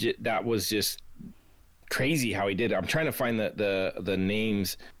 that was just crazy how he did it. I'm trying to find the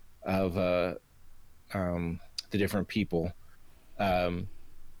names of the different people.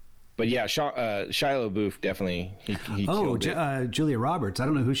 but yeah, Shia LaBeouf definitely he killed it. Julia Roberts. I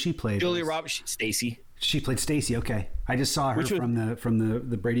don't know who she played. Julia Roberts, Stacy. She played Stacy. Okay, I just saw her from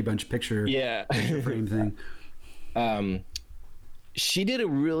the Brady Bunch picture. Yeah, picture frame thing. She did a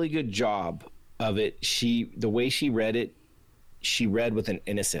really good job of it. The way she read it, she read with an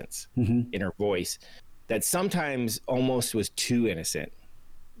innocence in her voice that sometimes almost was too innocent.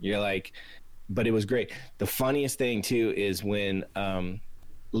 You're like, but it was great. The funniest thing too is when Morgan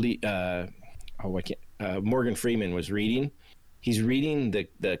Freeman was reading. He's reading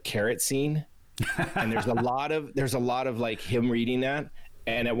the carrot scene, and there's a lot of like him reading that.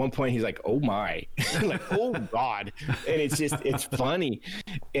 And at one point he's like, "Oh my," like, "Oh God," and it's funny,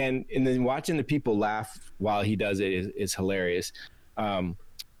 and then watching the people laugh while he does it is hilarious.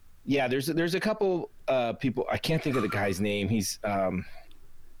 Yeah, there's a couple people. I can't think of the guy's name. He's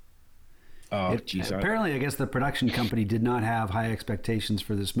apparently, I guess the production company did not have high expectations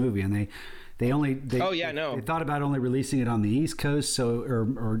for this movie, and they thought about only releasing it on the East Coast,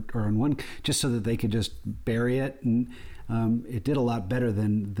 or on one, just so that they could just bury it, and it did a lot better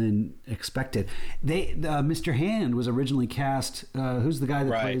than expected. Mr. Hand was originally cast. Who's the guy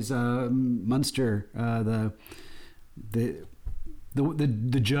that plays Munster?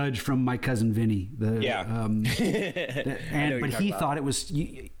 The judge from My Cousin Vinny. But he thought it was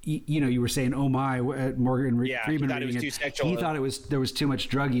you were saying, "Oh my," Morgan Freeman. He thought it was too sexual. He thought there was too much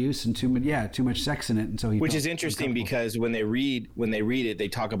drug use and too much sex in it, and so he. Which is interesting because when they read it, they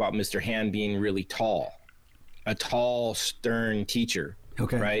talk about Mr. Hand being really tall, a tall, stern teacher.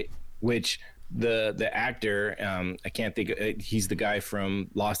 Okay. Right. Which the actor, I can't think. He's the guy from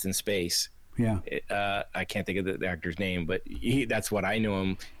Lost in Space. Yeah. I can't think of the actor's name, but that's what I know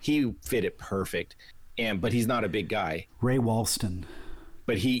him. He fit it perfect, but he's not a big guy. Ray Walston.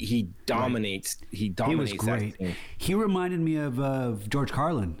 But he dominates. Right. He dominates. He was great. He reminded me of George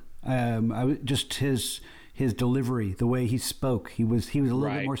Carlin. Just his delivery, the way he spoke. He was a little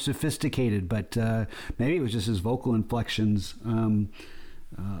bit more sophisticated, but maybe it was just his vocal inflections.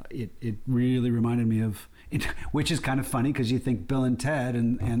 It really reminded me of. Which is kind of funny because you think Bill and Ted,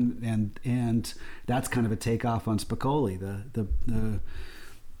 and that's kind of a takeoff on Spicoli. The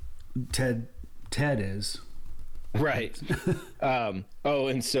Ted is right.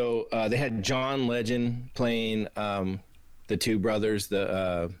 And so they had John Legend playing the two brothers,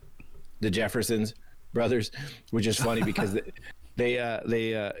 the Jeffersons brothers, which is funny because they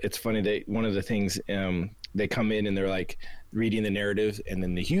it's funny. One of the things they come in and they're like reading the narrative, and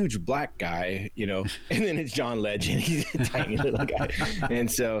then the huge black guy, and then it's John Legend. He's a tiny little guy. And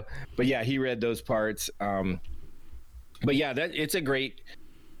so, but yeah, he read those parts. But yeah, it's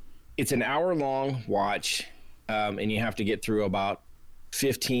an hour-long watch, and you have to get through about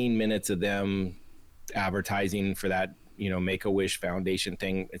 15 minutes of them advertising for that, Make-A-Wish Foundation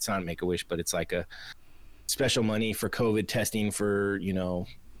thing. It's not Make-A-Wish, but it's like a special money for COVID testing for,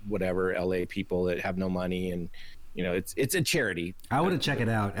 whatever LA people that have no money, and it's a charity. I want to check it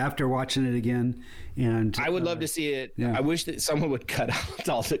out after watching it again, and I would love to see it. Yeah. I wish that someone would cut out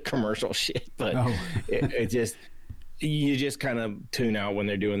all the commercial shit, but you just kind of tune out when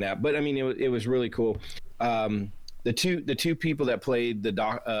they're doing that. But I mean, it was really cool. The two people that played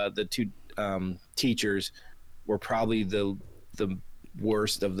the two teachers were probably the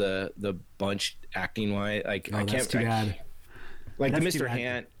worst of the bunch acting wise. Like, I can't. That's too bad. Like that's the Mr.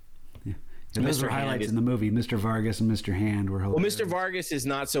 Hand. Yeah. Those were highlights in the movie. Mr. Vargas and Mr. Hand were hilarious. Well, Mr. Vargas is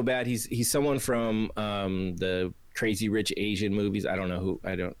not so bad. He's someone from the Crazy Rich Asian movies. I don't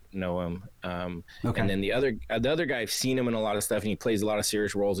know him. Okay. And then the other guy, I've seen him in a lot of stuff, and he plays a lot of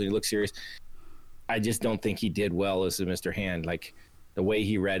serious roles, and he looks serious. I just don't think he did well as a Mr. Hand. Like, the way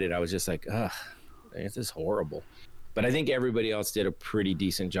he read it, I was just like, ugh, this is horrible. But I think everybody else did a pretty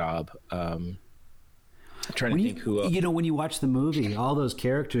decent job. I'm trying to think who else. When you watch the movie, all those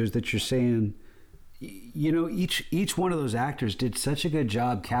characters that you're saying, each one of those actors did such a good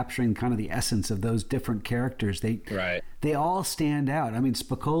job capturing kind of the essence of those different characters. They all stand out. I mean,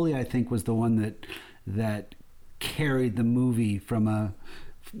 Spicoli, I think, was the one that carried the movie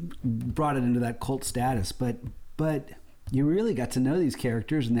brought it into that cult status. But you really got to know these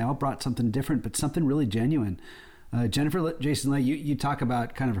characters, and they all brought something different, but something really genuine. Jennifer Jason Leigh, you talk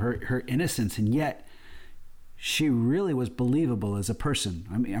about kind of her innocence, and yet she really was believable as a person.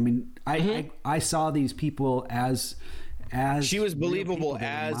 I saw these people as she was believable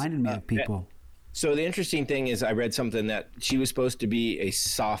as reminded me of people. So the interesting thing is, I read something that she was supposed to be a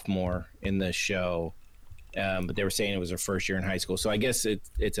sophomore in the show, but they were saying it was her first year in high school. So I guess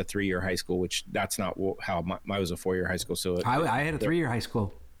it's a 3-year high school, which that's not how mine was, a 4-year high school. So I had a 3-year high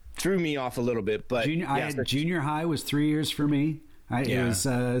school. Threw me off a little bit, but junior high was 3 years for me. It was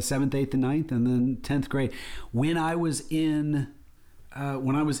 7th, 8th, and 9th, and then 10th grade. When I was in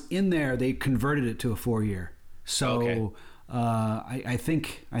there, they converted it to a 4-year. So I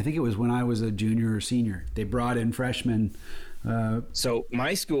think it was when I was a junior or senior. They brought in freshmen. So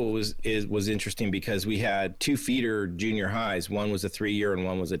my school was interesting because we had 2 feeder junior highs. One was a 3-year and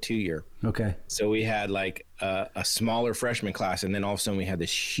one was a 2-year. Okay. So we had like a smaller freshman class, and then all of a sudden we had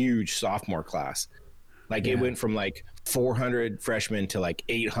this huge sophomore class. Like it went from like 400 freshmen to like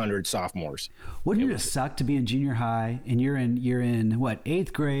 800 sophomores. Wouldn't it suck to be in junior high and you're in what,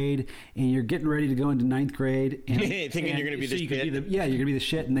 8th grade, and you're getting ready to go into 9th grade and thinking you're going to be the shit. You're going to be the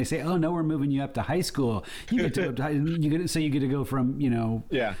shit, and they say, "Oh no, we're moving you up to high school. You get to you get to go from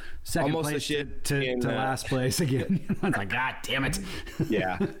second almost place shit to last place again." It's like, God damn it.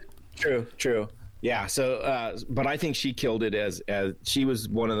 Yeah, true. Yeah. So, but I think she killed it as she was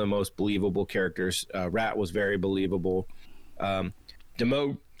one of the most believable characters. Rat was very believable.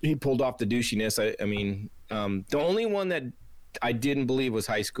 Demo, he pulled off the douchiness. I mean, the only one that I didn't believe was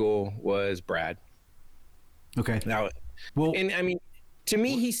high school was Brad. Okay. Now, and I mean, to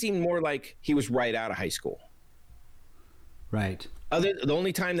me, he seemed more like he was right out of high school. Right. The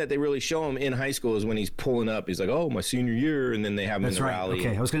only time that they really show him in high school is when he's pulling up. He's like, "Oh, my senior year," and then they have him in the rally.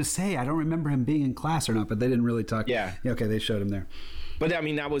 Okay, I was going to say I don't remember him being in class or not, but they didn't really talk. Yeah. Okay, they showed him there. But I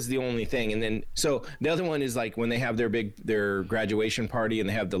mean, that was the only thing. And then, so the other one is like when they have their graduation party and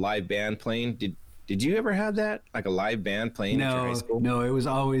they have the live band playing. Did you ever have that? Like a live band playing at your high school? No, it was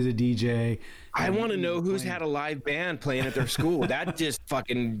always a DJ. I want to know who's had a live band playing at their school. That just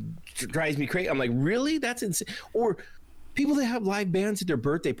fucking drives me crazy. I'm like, really? That's insane. Or people that have live bands at their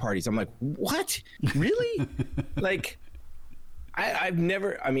birthday parties. I'm like, what? Really? Like, I've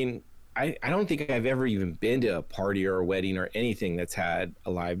never, I mean, I don't think I've ever even been to a party or a wedding or anything that's had a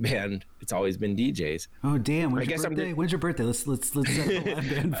live band. It's always been DJs. Oh, damn. When's your birthday? When's your birthday? Let's set a live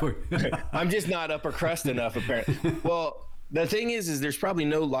band for you. I'm just not upper crust enough, apparently. Well, the thing is there's probably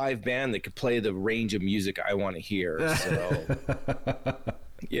no live band that could play the range of music I want to hear. So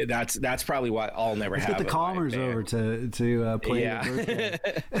yeah, that's probably why I'll never have. Get the Calmers over to play. Yeah.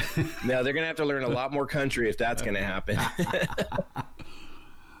 The birthday. No, they're gonna have to learn a lot more country if that's gonna happen.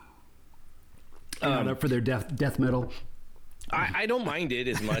 Not up for their death metal. I don't mind it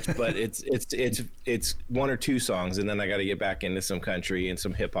as much, but it's 1 or 2 songs, and then I got to get back into some country and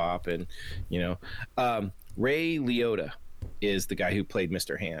some hip hop, and Ray Liotta is the guy who played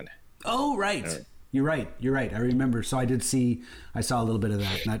Mr. Hand. Oh, right. You're right. I remember. So I saw a little bit of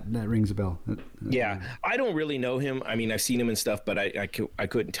that. That rings a bell. Yeah. I don't really know him. I mean, I've seen him and stuff, but I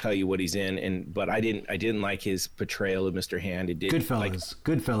couldn't tell you what he's in. But I didn't like his portrayal of Mr. Hand. It did.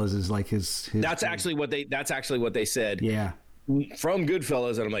 Goodfellas is like his. That's actually what they said. Yeah. From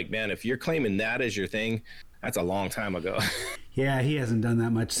Goodfellas, and I'm like, man, if you're claiming that as your thing, that's a long time ago. Yeah, he hasn't done that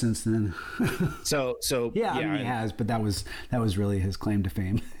much since then. So yeah, I mean, he has, but that was really his claim to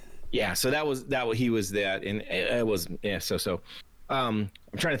fame. Yeah, so that was he was that, and it was So I'm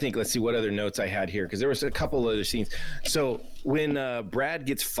trying to think. Let's see what other notes I had here, because there was a couple other scenes. So when Brad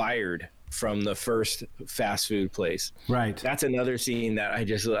gets fired from the first fast food place, right? That's another scene that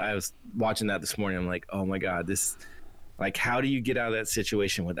I was watching that this morning. I'm like, oh my god, this, like, how do you get out of that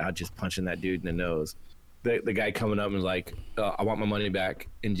situation without just punching that dude in the nose? The guy coming up and like, I want my money back,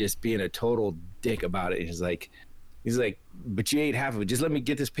 and just being a total dick about it. He's like, but you ate half of it. Just let me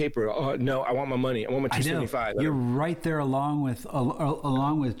get this paper. Oh no, I want my money. I want my $275. You're right there along with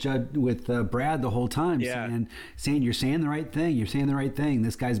Brad the whole time. Yeah. saying you're saying the right thing. You're saying the right thing.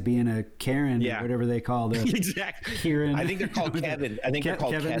 This guy's being a Karen, or whatever they call them. Exactly. Kieran. I think they're called Kevin. I think they're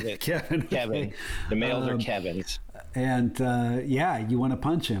called Kevin. Okay. The males are Kevins. And you want to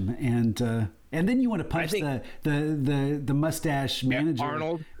punch him, and then you want to punch the mustache manager,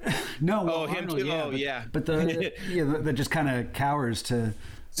 Arnold. No, Arnold, him too. But that just kind of cowers to.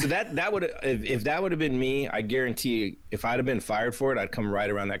 So that would, if that would have been me, I guarantee you, if I'd have been fired for it, I'd come right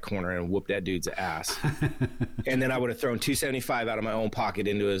around that corner and whoop that dude's ass, and then I would have thrown $275 out of my own pocket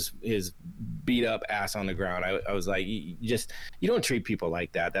into his beat up ass on the ground. I was like, you don't treat people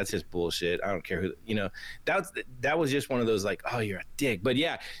like that. That's just bullshit. I don't care who, that was just one of those like, oh, you're a dick. But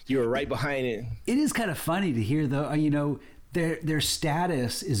yeah, you were right behind it. It is kind of funny to hear though, their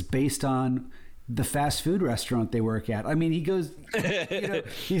status is based on the fast food restaurant they work at. I mean, he goes,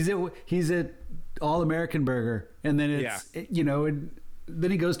 he's at All American Burger, and then it's, and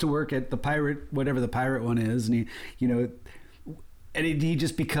then he goes to work at the Pirate, whatever the Pirate one is, and he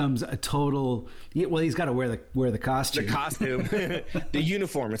just becomes a total. Well, he's got to wear the costume. The costume, the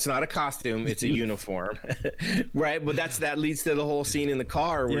uniform. It's not a costume; it's a uniform, right? But that leads to the whole scene in the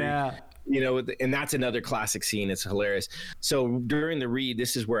car. Where and that's another classic scene. It's hilarious. So during the read,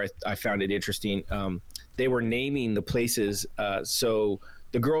 this is where I found it interesting. They were naming the places. So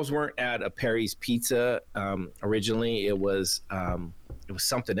the girls weren't at a Perry's Pizza originally. It was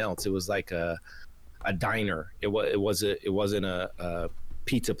something else. It was like a diner. It wasn't a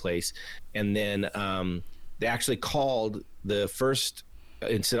pizza place. And then they actually called the first,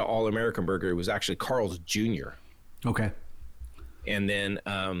 instead of All American Burger, it was actually Carl's Jr. Okay. And then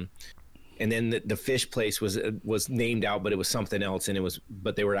the fish place was named out, but it was something else,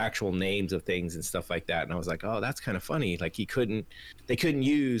 but they were actual names of things and stuff like that. And I was like, oh, that's kind of funny. Like they couldn't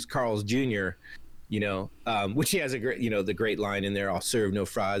use Carl's Jr., which he has a great, the great line in there, I'll serve no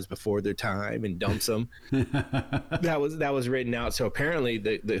fries before their time, and dumps them. that was written out. So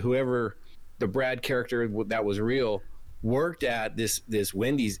apparently whoever the Brad character that was real worked at this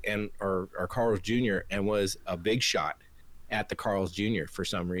Wendy's or Carl's Jr. and was a big shot at the Carl's Jr. for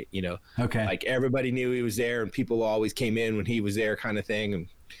some reason, Okay. Like everybody knew he was there and people always came in when he was there, kind of thing. And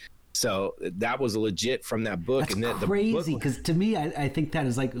so that was legit from that book. That's and crazy, because to me, I think that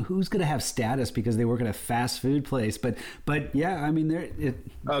is like, who's going to have status because they work at a fast food place? But yeah, I mean,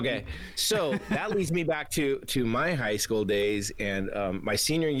 Okay, so that leads me back to my high school days. And my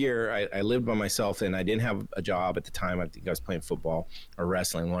senior year, I lived by myself, and I didn't have a job at the time. I think I was playing football or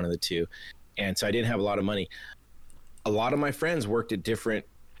wrestling, one of the two. And so I didn't have a lot of money. A lot of my friends worked at different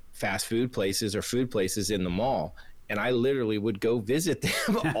fast food places or food places in the mall, and I literally would go visit them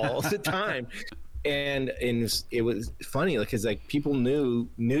all the time. And it was funny because like people knew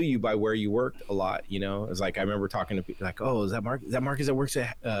you by where you worked a lot. It was like I remember talking to people like, oh, is that Marcus that works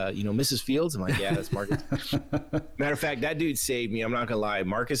at Mrs. Fields? I'm like, yeah, that's Marcus. Matter of fact, that dude saved me. I'm not gonna lie.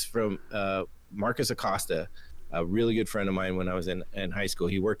 Marcus Acosta, a really good friend of mine when I was in high school.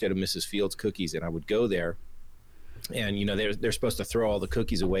 He worked at a Mrs. Fields Cookies, and I would go there. And they're supposed to throw all the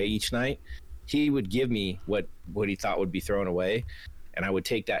cookies away each night. He would give me what he thought would be thrown away, and I would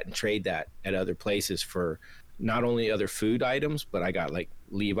take that and trade that at other places for not only other food items, but I got like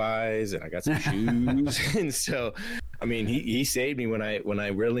Levi's and I got some shoes. And so, I mean, he saved me when I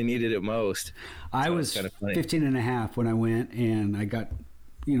really needed it most. I was 15 and a half when I went, and I got,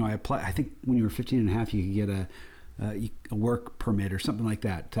 I applied. I think when you were 15 and a half, you could get a work permit or something like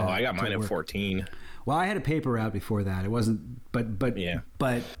that. I got mine at 14. Well, I had a paper route before that. It wasn't, but yeah.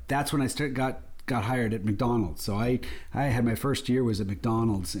 But that's when I got hired at McDonald's. So I had my first year was at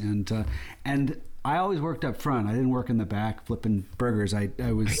McDonald's, and I always worked up front. I didn't work in the back flipping burgers. I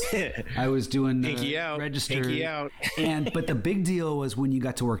was doing register. Pinky out. But the big deal was when you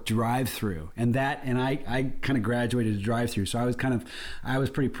got to work drive-through, and I kind of graduated to drive-through. So I was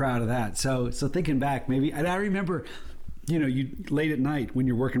pretty proud of that. So thinking back, maybe, and I remember, you late at night when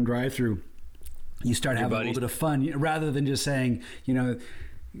you're working drive-through, you start having a little bit of fun rather than just saying,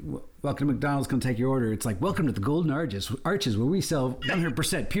 welcome to McDonald's, going to take your order. It's like, welcome to the Golden Arches where we sell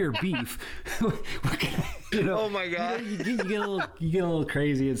 100% pure beef. Oh my God. You get a little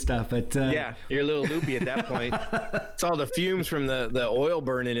crazy and stuff, but yeah, you're a little loopy at that point. It's all the fumes from the oil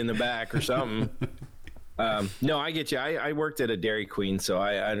burning in the back or something. No, I get you. I worked at a Dairy Queen, so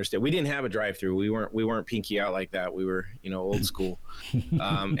I understand. We didn't have a drive-through. We weren't pinky out like that. We were, old school.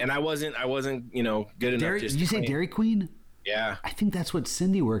 And I wasn't, good enough. Did you say Dairy Queen? Yeah. I think that's what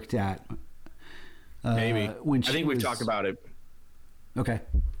Cindy worked at. Maybe. I think we've talked about it. Okay.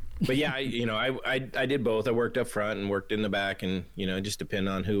 But yeah, I did both. I worked up front and worked in the back, and it just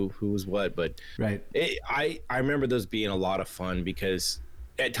depended on who was what. But right. I remember those being a lot of fun because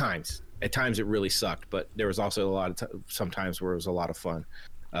at times it really sucked, but there was also a lot of sometimes where it was a lot of fun.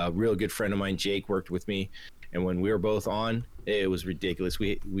 A real good friend of mine, Jake, worked with me, and when we were both on, it was ridiculous.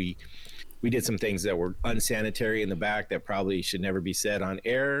 We did some things that were unsanitary in the back that probably should never be said on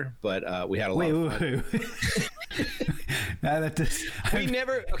air, but we had a lot of fun. You're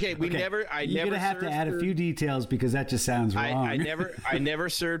gonna have to add a few details because that just sounds wrong. I never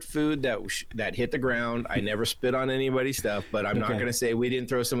served food that hit the ground. I never spit on anybody's stuff, but I'm not gonna say we didn't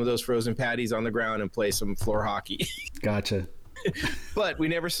throw some of those frozen patties on the ground and play some floor hockey. Gotcha. But we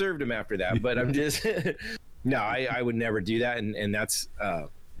never served them after that. But I'm just no, I would never do that, and that's.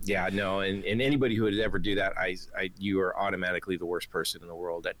 Yeah, no, and anybody who would ever do that, you are automatically the worst person in the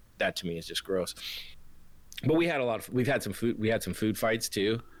world. That to me is just gross. But we've had some food fights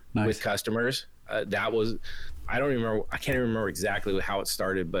too. Nice. With customers. That was, I can't even remember exactly how it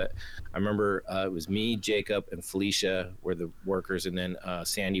started, but I remember it was me, Jacob, and Felicia were the workers, and then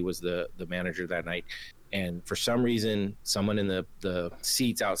Sandy was the manager that night. And for some reason, someone in the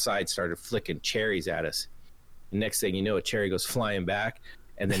seats outside started flicking cherries at us. And next thing you know, a cherry goes flying back.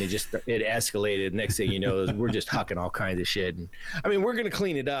 and then it escalated. Next thing you know, we're just hucking all kinds of shit. And I mean, we're gonna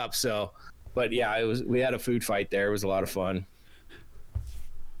clean it up. So, but yeah, we had a food fight there. It was a lot of fun.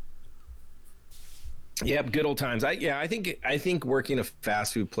 Yep, good old times. I think working a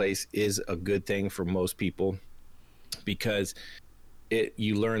fast food place is a good thing for most people because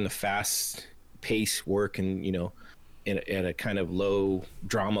you learn the fast pace work and at a kind of low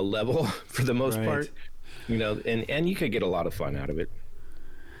drama level for the most part, and you could get a lot of fun out of it.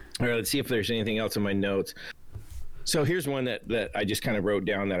 All right, let's see if there's anything else in my notes. So here's one that I just kind of wrote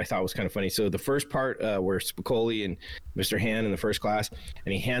down that I thought was kind of funny. So the first part where Spicoli and Mr. Hand in the first class,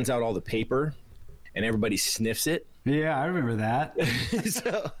 and he hands out all the paper and everybody sniffs it. Yeah, I remember that.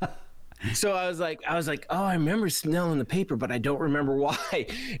 So I was like, oh, I remember smelling the paper, but I don't remember why.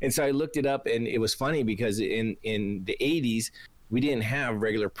 And so I looked it up, and it was funny because in the 80s, we didn't have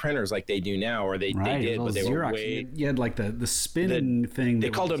regular printers like they do now, or they did, but they Xerox. were way. You had like the spinning thing. They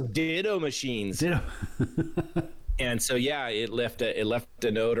called them Ditto machines. Ditto. And so yeah, it left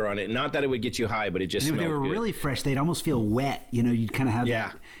an odor on it. Not that it would get you high, but it just smelled they were good. really fresh. They'd almost feel wet. You'd kind of have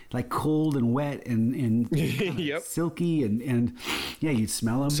that, like cold and wet and yep. silky and yeah, you'd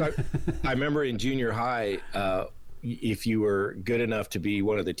smell them. So I remember in junior high, if you were good enough to be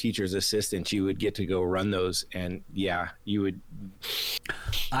one of the teacher's assistants, you would get to go run those, and yeah, you would.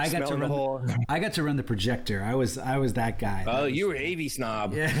 I got to run the projector. I was that guy. Oh, you were AV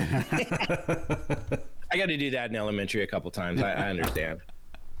snob. Yeah. I got to do that in elementary a couple times. I understand.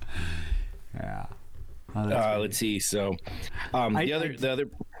 Yeah. Let's see. So, the other.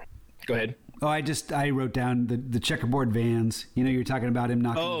 Go ahead. Oh, I wrote down the checkerboard vans. You were talking about him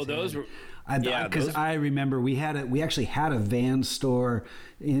knocking. Oh, those were. Because I remember we actually had a van store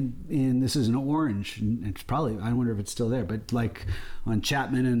in this is in Orange, and it's probably, I wonder if it's still there, but like on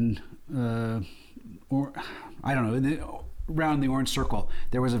Chapman and or I don't know, around the Orange Circle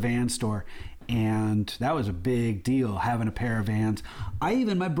there was a van store. And that was a big deal, having a pair of Vans.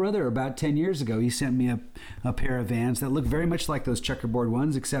 My brother, about 10 years ago, he sent me a pair of Vans that look very much like those checkerboard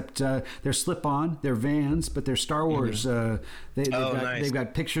ones, except they're slip-on, they're Vans, but they're Star Wars. Nice. They've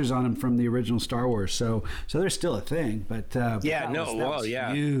got pictures on them from the original Star Wars, so they're still a thing. But yeah, that was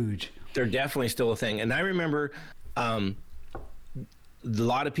huge. They're definitely still a thing. And I remember a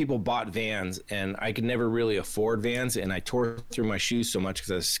lot of people bought Vans, and I could never really afford Vans, and I tore through my shoes so much because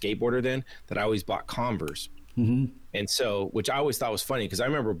I was a skateboarder then that I always bought Converse. Mm-hmm. And so, which I always thought was funny because I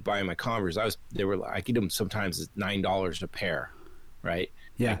remember buying my Converse. I get them sometimes at $9 a pair, right?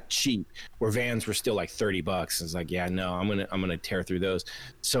 Yeah, like cheap. Where Vans were still like $30. It's like, yeah, no, I'm gonna tear through those.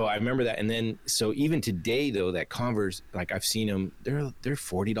 So I remember that, and then so even today though, that Converse, like I've seen them, they're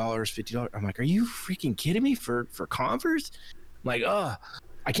 $40, $50. I'm like, are you freaking kidding me for Converse? Like,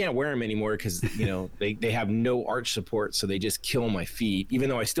 I can't wear them anymore because they have no arch support, so they just kill my feet. Even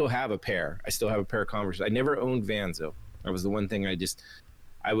though I still have a pair, of Converse. I never owned Vans though. That was the one thing I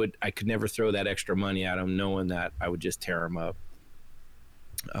could never throw that extra money at them, knowing that I would just tear them up.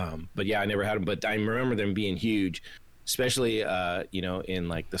 But yeah, I never had them. But I remember them being huge, especially in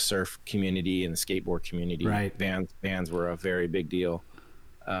like the surf community and the skateboard community. Right. Vans were a very big deal,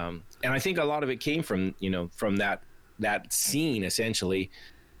 and I think a lot of it came from that scene essentially,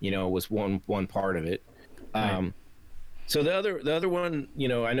 was one part of it. Right. So the other one,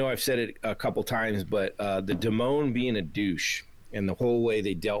 I know I've said it a couple times, but the Damone being a douche and the whole way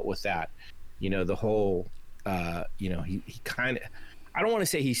they dealt with that, the whole, he kind of, I don't want to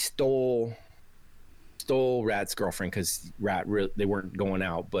say he stole Rat's girlfriend because they weren't going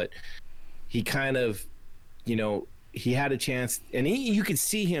out, but he kind of, he had a chance, and you could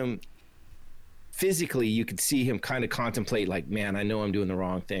see him. Physically, you could see him kind of contemplate, like, man, I know I'm doing the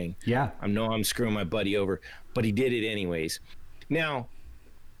wrong thing. Yeah. I know I'm screwing my buddy over, but he did it anyways. Now,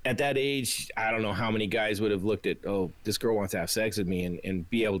 at that age, I don't know how many guys would have looked at, oh, this girl wants to have sex with me and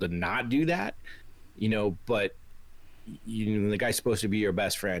be able to not do that, but the guy's supposed to be your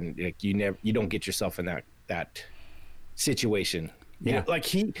best friend. Like, you don't get yourself in that situation. Yeah, like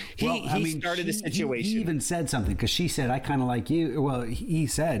he started the situation. He even said something because she said, "I kind of like you." Well, he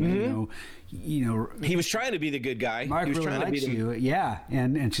said, mm-hmm. He was trying to be the good guy. Mark he was really trying likes to be you, yeah.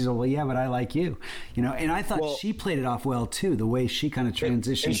 And she said, "Well, yeah, but I like you." And I thought she played it off well too. The way she kind of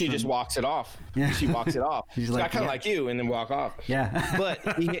transitioned, and she just walks it off. Yeah. She walks it off. She's like, I kind of like you, and then walk off. Yeah, but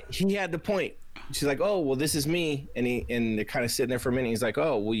he had the point. She's like, "Oh, well, this is me," and they're kind of sitting there for a minute. He's like,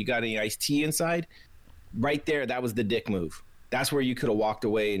 "Oh, well, you got any iced tea inside?" Right there, that was the dick move. That's where you could have walked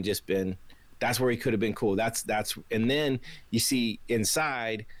away and just been. That's where he could have been cool. That's and then you see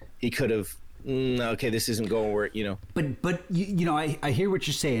inside he could have. Okay, this isn't going where But I hear what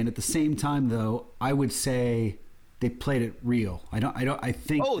you're saying. At the same time, though, I would say they played it real. I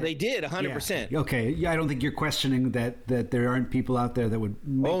think. Oh, they did 100%. Yeah. Okay. Yeah, I don't think you're questioning that there aren't people out there that would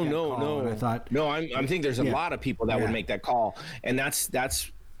make that call. No. And I thought. No, I think there's a lot of people that would make that call, and it's that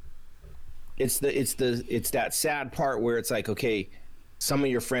sad part where it's like, okay, some of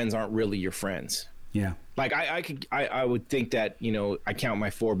your friends aren't really your friends. Yeah. Like I would think that, I count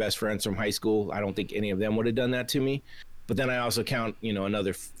my 4 best friends from high school. I don't think any of them would have done that to me. But then I also count,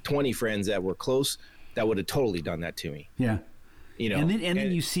 another 20 friends that were close that would have totally done that to me. Yeah. And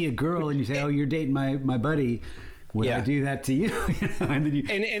then you see a girl and you say, "Oh, you're dating my buddy. Would I do that to you?" And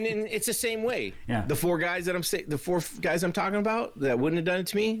then and it's the same way. Yeah. The 4 guys I'm talking about that wouldn't have done it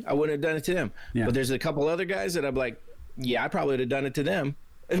to me, I wouldn't have done it to them. Yeah. But there's a couple other guys that I'm like, yeah, I probably would have done it to them.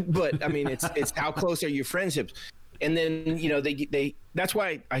 But I mean, it's how close are your friendships? And then, they that's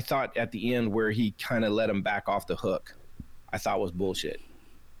why I thought at the end where he kind of let him back off the hook, I thought was bullshit.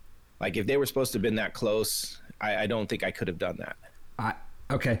 Like, if they were supposed to have been that close, I don't think I could have done that.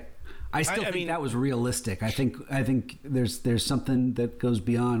 Okay. I still think that was realistic. I think there's something that goes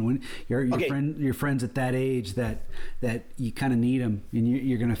beyond when your friends at that age that you kind of need them, and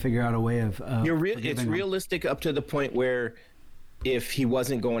you're going to figure out a way of. It's realistic up to the point where if he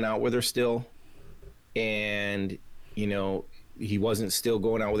wasn't going out with her still, and he wasn't still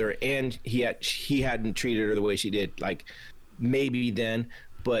going out with her, and he hadn't treated her the way she did, like maybe then,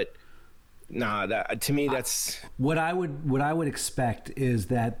 but. Nah, to me that's what I would expect is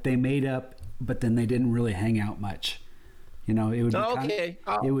that they made up, but then they didn't really hang out much. It would be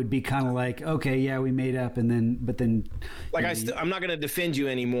it would be kind of like, okay, yeah, we made up, but then like I'm not going to defend you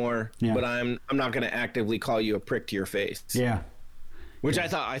anymore, but I'm not going to actively call you a prick to your face. Yeah. Which I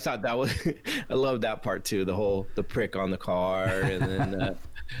thought that was I love that part too, the prick on the car and then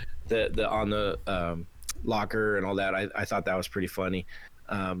the on the locker and all that. I thought that was pretty funny.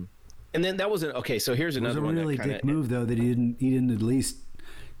 And then that wasn't okay. So here's another one. It was a really dick move, though, that he didn't at least,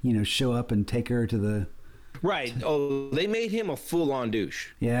 show up and take her to the. Right. Oh, they made him a full-on douche.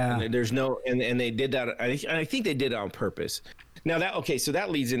 Yeah. And there's no, and they did that. I think they did it on purpose. Now so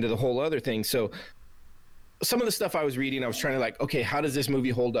that leads into the whole other thing. So some of the stuff I was reading, I was trying to okay, how does this movie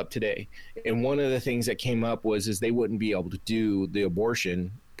hold up today? And one of the things that came up is they wouldn't be able to do the abortion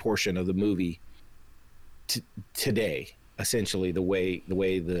portion of the movie today. Essentially the way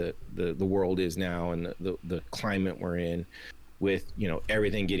the world is now and the climate we're in with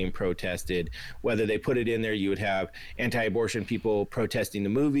everything getting protested, whether they put it in there, you would have anti-abortion people protesting the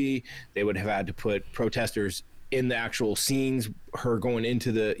movie. They would have had to put protesters in the actual scenes, her going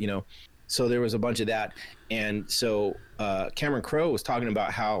into the so there was a bunch of that. And so Cameron Crowe was talking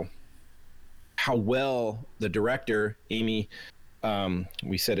about how well the director Amy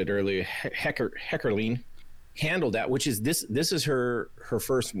we said it earlier, Heckerling, handled that, which is this is her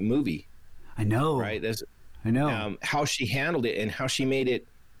first movie. I know, right? I know how she handled it and how she made it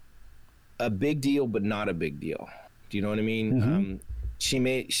a big deal but not a big deal. Do you know what I mean? Mm-hmm.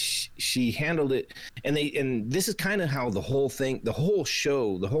 She handled it, and this is kind of how the whole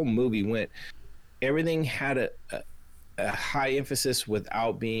show, the whole movie went. Everything had a high emphasis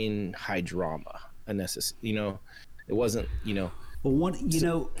without being high drama. It wasn't. Well,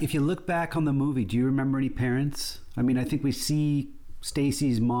 if you look back on the movie, do you remember any parents? I mean, I think we see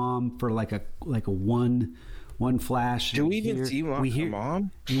Stacy's mom for like a one flash. Do we even see her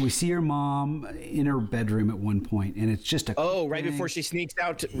mom? We see her mom in her bedroom at one point, and it's just right before she sneaks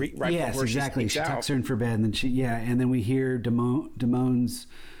out. Yes, exactly. She tucks her in for bed, and then and then we hear Damone's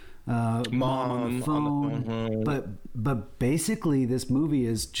mom on the phone. But basically, this movie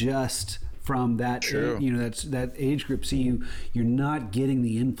is just from that that's that age group. So you're not getting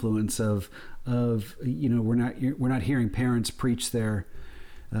the influence of we're not hearing parents preach their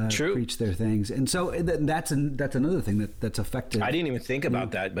things, and so that's another thing that's affected. I didn't even think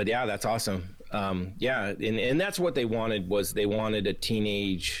about that, but yeah, that's awesome. And that's what they wanted they wanted the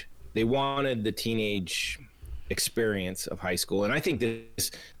teenage experience of high school, and I think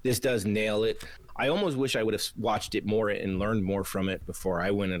this does nail it. I almost wish I would have watched it more and learned more from it before I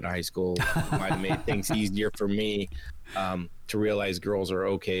went into high school. It might have made things easier for me to realize girls are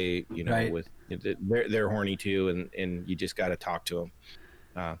okay, right. with they're horny too, and you just got to talk to them.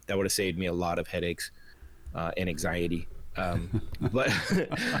 That would have saved me a lot of headaches and anxiety. But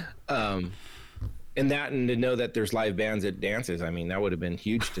and to know that there's live bands at dances, I mean, that would have been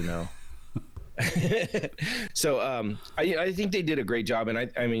huge to know. So I think they did a great job,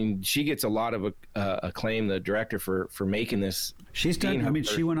 and I mean she gets a lot of acclaim, the director, for making this. She's done. I mean,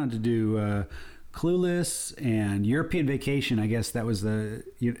 she went on to do Clueless and European Vacation. I guess that was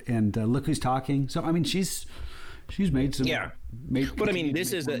and Look Who's Talking. So I mean, she's made some But I mean,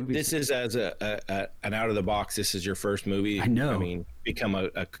 this is as an out of the box. This is your first movie. I know. I mean, become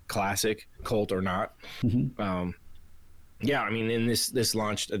a classic, cult or not. Yeah, I mean, in this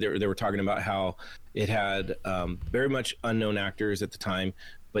launched, they were talking about how it had very much unknown actors at the time,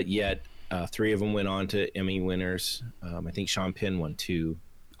 but yet 3 of them went on to Emmy winners. I think Sean Penn won 2.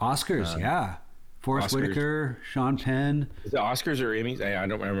 Oscars, yeah. Forrest Whitaker, Sean Penn. Is it Oscars or Emmys? I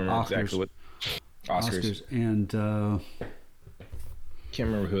don't remember exactly what. Oscars. And can't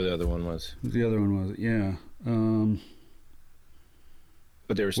remember who the other one was. Who the other one was? Yeah.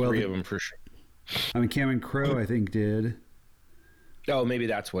 But there was 3 of them for sure. I mean, Cameron Crowe, I think, did. Oh, maybe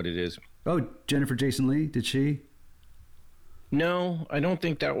that's what it is. Oh, Jennifer Jason Leigh, did she? No, I don't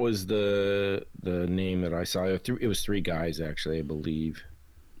think that was the name that I saw. It was 3 guys, actually, I believe.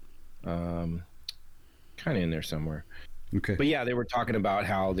 Kind of in there somewhere. Okay. But yeah, they were talking about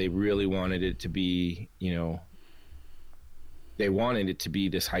how they really wanted it to be, they wanted it to be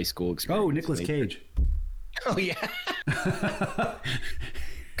this high school experience. Oh, Nicolas Cage. Oh, yeah.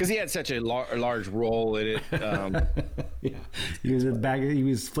 Because he had such a large role in it. Yeah, he was he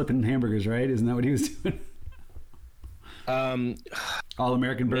was flipping hamburgers, right? Isn't that what he was doing? All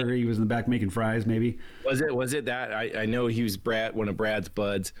American Burger. He was in the back making fries, maybe. Was it that? I know he was one of Brad's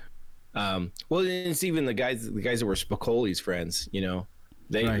buds. Well, it's even the guys that were Spicoli's friends.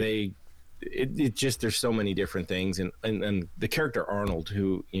 It just, there's so many different things, and the character Arnold,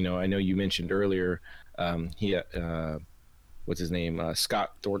 who I know you mentioned earlier. He what's his name?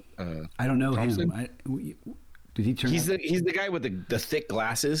 Scott Thornton. I don't know Thompson? him. Did he turn? He's the guy with the thick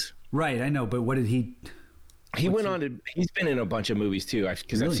glasses. Right, I know, but what did he? He's been in a bunch of movies too.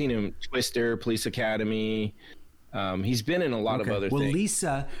 Because I've seen him Twister, Police Academy. He's been in a lot of other things.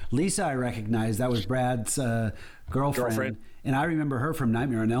 Well, Lisa, I recognize. That was Brad's girlfriend, and I remember her from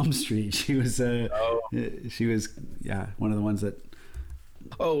Nightmare on Elm Street. She was, one of the ones that.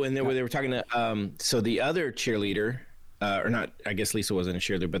 Oh, and they were talking to. So the other cheerleader, or not? I guess Lisa wasn't a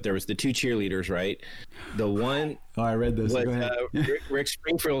cheerleader, but there was the 2 cheerleaders, right? The one. Oh, I read this. Was, Go ahead. Rick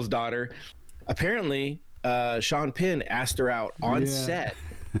Springfield's daughter. Apparently, Sean Penn asked her out on set.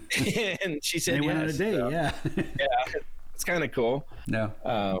 And she said they went on a date. Yeah, it's kind of cool. No,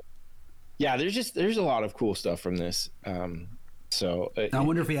 yeah, there's a lot of cool stuff from this. So I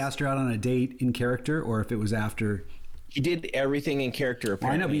wonder if he asked her out on a date in character, or if it was after. He did everything in character.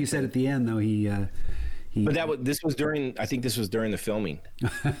 Apparently. I know, but you said at the end though he. But this was during the filming.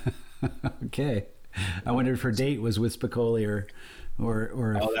 Okay, I wonder if her date was with Spicoli or.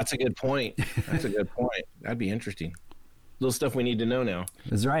 Oh, that's a good point. That'd be interesting. Little stuff we need to know now.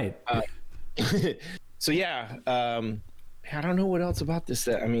 That's right. So yeah, I don't know what else about this.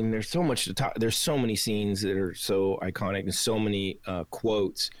 I mean, there's so much to talk. There's so many scenes that are so iconic and so many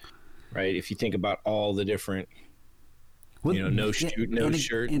quotes, right? If you think about all the different, no shoot, no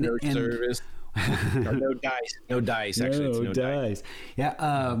shirt, no service, or no dice. Actually, it's no dice. Yeah,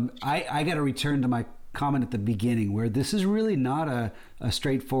 I got to return to my comment at the beginning where this is really not a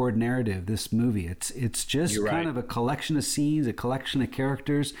straightforward narrative. This movie, it's just kind of a collection of scenes, a collection of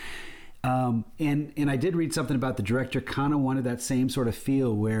characters. And I did read something about the director kind of wanted that same sort of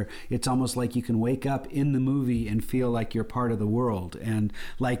feel where it's almost like you can wake up in the movie and feel like you're part of the world, and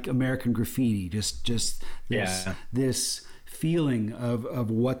like American Graffiti, just this feeling of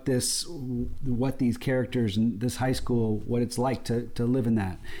what these characters in this high school, what it's like to live in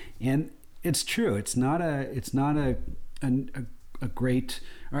that. And it's true. It doesn't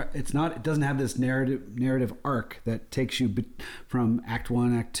have this narrative arc that takes you from act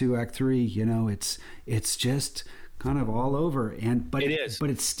 1, act 2, act 3. It's just kind of all over. But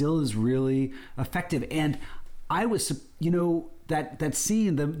it still is really effective. And I was, that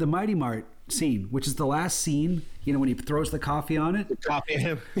scene, the Mighty Mart scene, which is the last scene, when he throws the coffee on it. The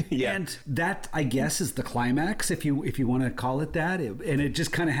coffee, yeah. And that, I guess, is the climax, if you want to call it that. And it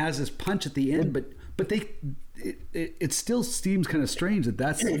just kind of has this punch at the end, but it still seems kind of strange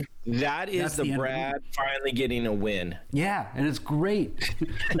that's the Brad finally getting a win. Yeah, and it's great.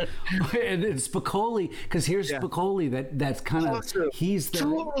 And it's Spicoli, because here's Spicoli that's kind of awesome. He's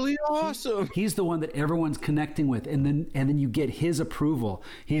totally awesome. He's the one that everyone's connecting with, and then you get his approval.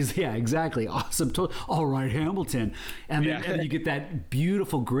 He's exactly awesome. All right, Hamilton, and then you get that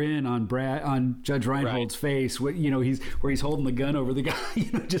beautiful grin on Judge Reinhold's face. Where he's holding the gun over the guy,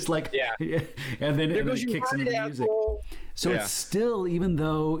 just like and then it kicks into the music. So it's still, even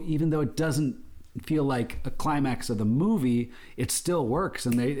though it doesn't feel like a climax of the movie, it still works,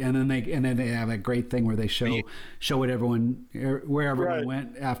 and then they have a great thing where they show what everyone where everyone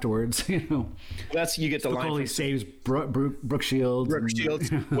went afterwards. You get the line. Spicoli saves Brooke Shields. Brooke Shields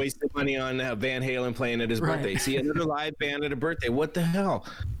wasted money on Van Halen playing at his birthday. See, another live band at a birthday. What the hell?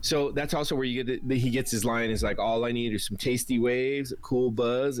 So that's also where you get he gets his line is like, all I need is some tasty waves, a cool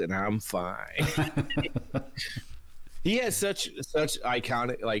buzz, and I'm fine. He has such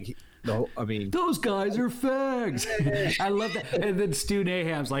iconic, like, no, I mean, those guys are fags. I love that. And then Stu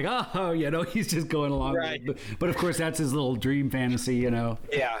Naham's like, oh, he's just going along with it. But of course, that's his little dream fantasy, Yeah.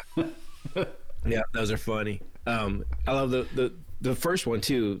 Yeah, those are funny. I love the first one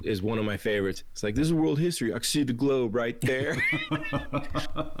too. Is one of my favorites. It's like, this is world history. I can see the globe right there.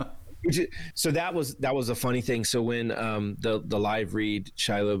 So that was a funny thing. So when the live read,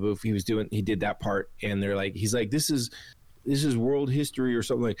 Shia LaBeouf, he did that part, and he's like, this is world history or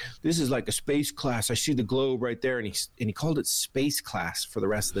something, like this is like a space class. I see the globe right there, and he called it space class for the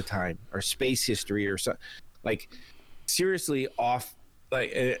rest of the time, or space history or something. Like, seriously off.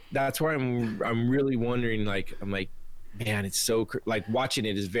 Like, that's why I'm really wondering. Like, I'm like, man, it's so like watching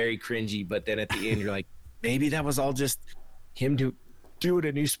it is very cringy, but then at the end you're like, maybe that was all just him doing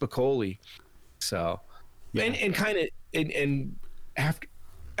a new Spicoli. So, yeah. and kind of and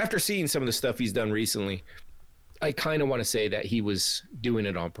after seeing some of the stuff he's done recently, I kind of want to say that he was doing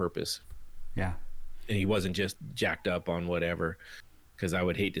it on purpose. Yeah. And he wasn't just jacked up on whatever, because I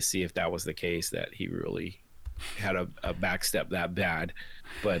would hate to see if that was the case, that he really had a backstep that bad.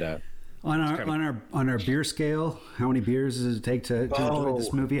 But on our beer scale, how many beers does it take to enjoy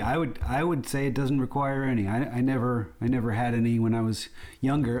this movie? I would say it doesn't require any. I never had any when I was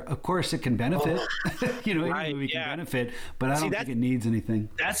younger. Of course, it can benefit. Any movie can benefit, but I don't think it needs anything.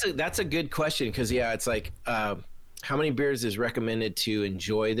 That's a good question, because it's like, how many beers is recommended to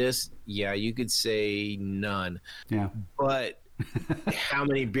enjoy this? Yeah, you could say none. Yeah, but how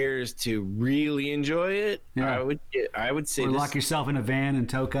many beers to really enjoy it? Yeah. I would say, or lock yourself in a van and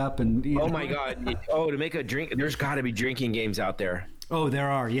toke up and. My God! To make a drink, there's got to be drinking games out there. Oh, there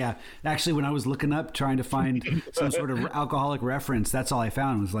are. Yeah, actually, when I was looking up trying to find some sort of alcoholic reference, that's all I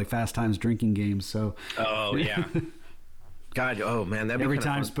found was like Fast Times drinking games. So. Oh yeah. God, oh man, that'd be every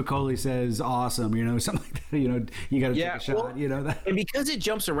time Spicoli says "awesome," something like that. You got to take a shot. That. And because it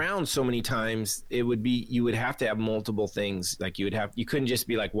jumps around so many times, you would have to have multiple things. Like you couldn't just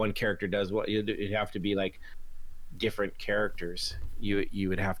be like one character does what it'd have to be like different characters. You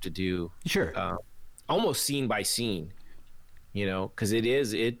would have to do almost scene by scene. Because it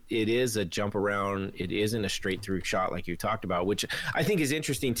is a jump around. It isn't a straight through shot like you talked about, which I think is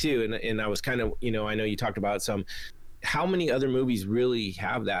interesting too. And I was kind of I know you talked about some. How many other movies really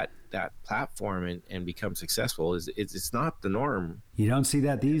have that platform and become successful? It's not the norm. You don't see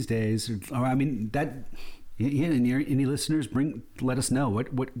that these days. I mean, that. Any listeners, let us know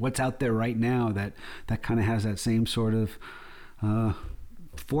what's out there right now that kind of has that same sort of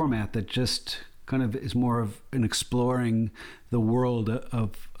format that just kind of is more of an exploring the world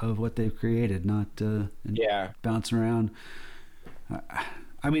of what they've created, not bouncing around.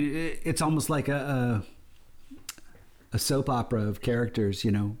 I mean, it's almost like a soap opera of characters,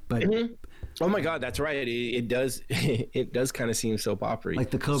 but mm-hmm. Oh my God, that's right. It does kind of seem soap opera,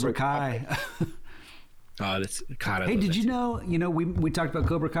 like the Cobra Kai. That's kind of. Hey, did you know? We talked about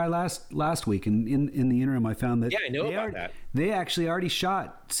Cobra Kai last week, and in the interim, I found that I know about that. They actually already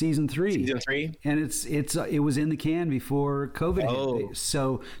shot season 3. Season 3, and it was in the can before COVID hit.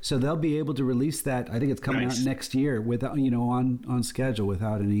 So they'll be able to release that. I think it's coming out next year without on schedule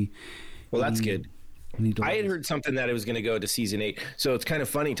without any. Well, that's good. I had heard something that it was going to go to season 8, so it's kind of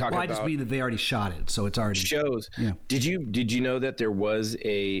funny talking about. I just mean that they already shot it, so it's already shows. Yeah. Did you know that there was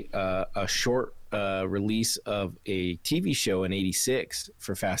a short release of a TV show in '86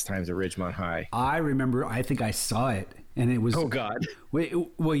 for Fast Times at Ridgemont High? I remember. I think I saw it, and it was. Oh God.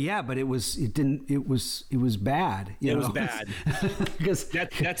 Well, yeah, but it was bad. It was bad because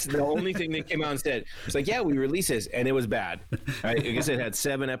that's the only thing they came out and said. It's like, yeah, we released this, and it was bad. I guess it had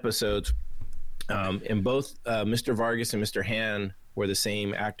 7 episodes. And both Mr. Vargas and Mr. Han were the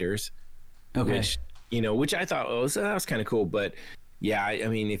same actors, which I thought that was kind of cool. But yeah, I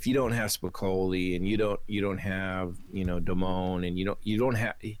mean, if you don't have Spicoli and you don't have Damone and you don't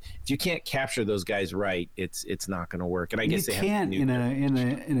have, if you can't capture those guys right, it's not going to work. And I guess you can't in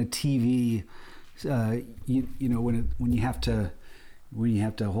a TV, when you have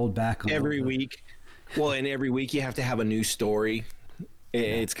to hold back on every week. Well, and every week you have to have a new story.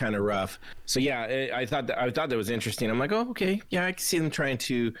 It's kind of rough. So yeah, I thought that was interesting. I'm like, oh, okay, yeah, I can see them trying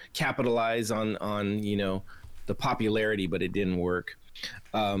to capitalize on the popularity, but it didn't work.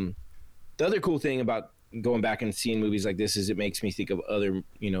 The The other cool thing about going back and seeing movies like this is it makes me think of other,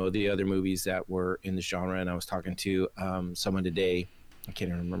 the other movies that were in the genre. And I was talking to someone today, I can't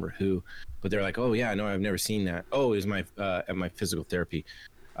even remember who, but they're like, oh yeah, no, I've never seen that. Oh, it was my at my physical therapy.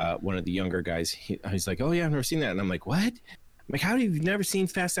 One of the younger guys, he's like, oh yeah, I've never seen that. And I'm like, what? I'm like, how do you never seen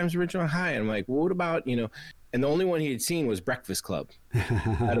Fast Times at Ridgemont High? And I'm like, well, what about, and the only one he had seen was Breakfast Club.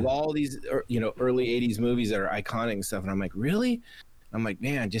 Out of all these, early 80s movies that are iconic and stuff. And I'm like, really? I'm like,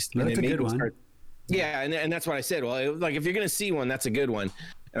 man, just... That's a good one. Yeah, and that's what I said. Well, if you're going to see one, that's a good one.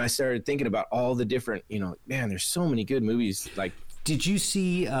 And I started thinking about all the different, man, there's so many good movies. Like, did you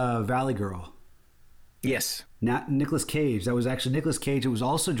see Valley Girl? Yes. Not Nicolas Cage. That was actually Nicolas Cage. It was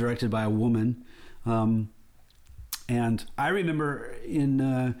also directed by a woman. And I remember I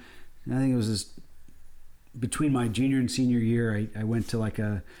think it was between my junior and senior year, I went to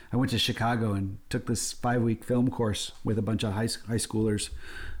I went to Chicago and took this 5-week film course with a bunch of high schoolers.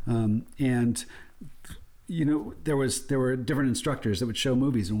 And there were different instructors that would show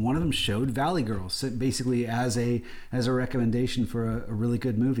movies, and one of them showed Valley Girl, so basically as a recommendation for a really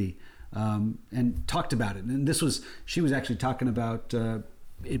good movie, and talked about it. And she was actually talking about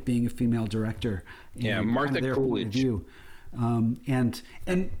it being a female director. Yeah, Martha Coolidge.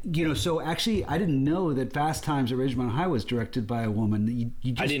 So actually, I didn't know that Fast Times at Ridgemont High was directed by a woman.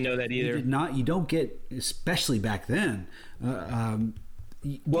 I didn't know that either. You did not. You don't get, especially back then.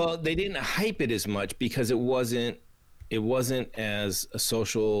 Well, they didn't hype it as much because it wasn't as a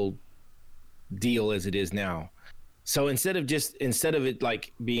social deal as it is now. So instead of it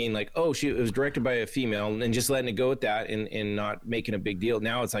like being like, oh, it was directed by a female, and just letting it go at that and not making a big deal,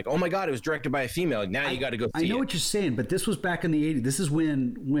 now it's like, oh my God, it was directed by a female. Now you got to go see it. I know what you're saying, but this was back in the 80s. This is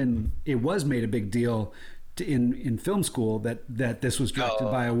when it was made a big deal in film school that this was directed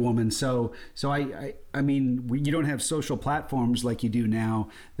by a woman. So I mean, you don't have social platforms like you do now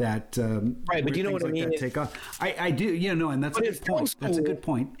that right, but you know what I mean. Take off. I do, and that's a good point. That's a good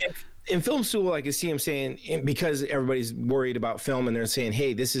point. In film school, I can see him saying, because everybody's worried about film and they're saying,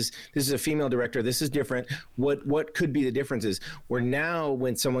 hey, this is a female director, this is different. What could be the differences? Where now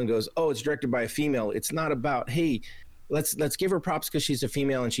when someone goes, oh, it's directed by a female, it's not about, hey, let's give her props because she's a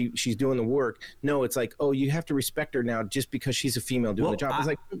female and she's doing the work. No, it's like, oh, you have to respect her now just because she's a female doing the job. It's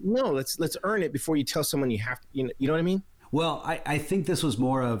like, no, let's earn it before you tell someone you have to, you know what I mean? Well, I think this was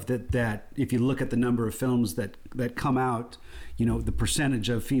more of that if you look at the number of films that come out, the percentage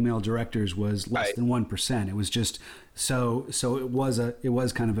of female directors was less than 1%. It was just so it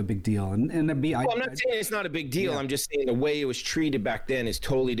was kind of a big deal. And I'm not saying it's not a big deal. Yeah. I'm just saying the way it was treated back then is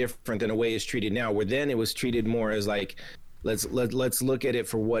totally different than the way it's treated now. Where then it was treated more as like, let's look at it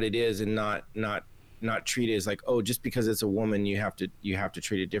for what it is and not treat it as like, oh, just because it's a woman, you have to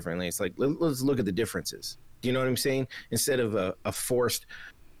treat it differently. It's like, let's look at the differences. Do you know what I'm saying? Instead of a forced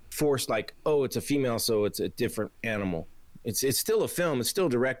like, oh, it's a female, so it's a different animal. It's still a film. It's still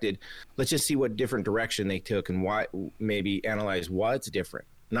directed. Let's just see what different direction they took and why, maybe analyze what's different.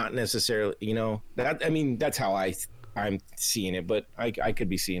 Not necessarily, that's how I'm seeing it, but I could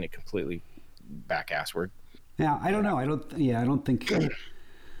be seeing it completely back-assward. Yeah, I don't know. I don't think.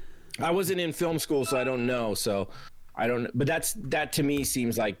 I wasn't in film school, so I don't know. So I don't. But that to me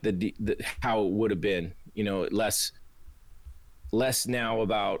seems like the how it would have been. Less now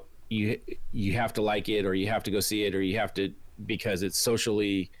about you have to like it or you have to go see it or you have to because it's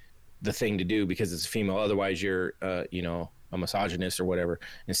socially the thing to do because it's a female. Otherwise, you're a misogynist or whatever.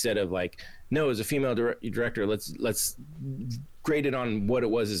 Instead of like, no, as a female director, let's grade it on what it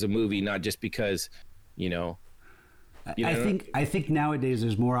was as a movie, not just because I think nowadays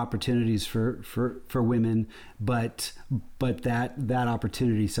there's more opportunities for women, but that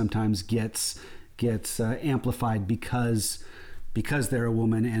opportunity sometimes gets amplified because they're a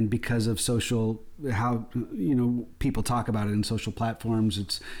woman and because of social, how people talk about it in social platforms.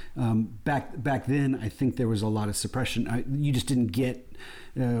 It's back then I think there was a lot of suppression. You just didn't get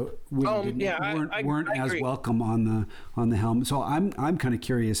weren't as welcome on the helm. So I'm kind of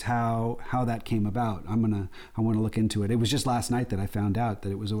curious how that came about. I want to look into it. It was just last night that I found out that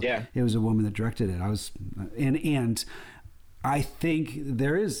it was a woman that directed it. I was and I think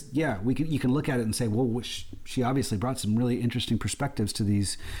there is, you can look at it and say, well, she obviously brought some really interesting perspectives to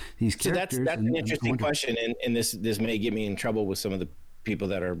these characters. So that's an interesting question, and this may get me in trouble with some of the people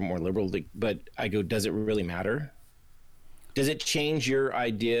that are more liberal. But I go, does it really matter? Does it change your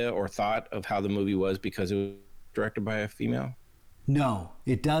idea or thought of how the movie was because it was directed by a female? No,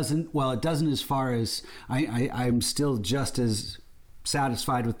 it doesn't. Well, it doesn't as far as I'm still just as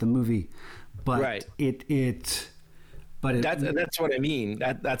satisfied with the movie, but right. But that's what I mean.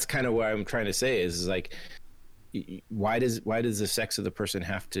 That's kind of what I'm trying to say is like, why does the sex of the person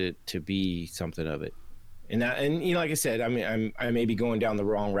have to be something of it? And like I said, I mean, I may be going down the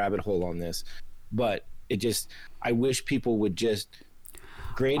wrong rabbit hole on this, but I wish people would just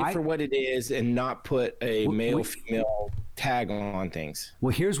grade it for what it is and not put a male female tag on things.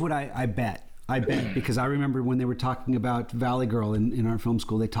 Well, here's what I bet. Because I remember when they were talking about Valley Girl in our film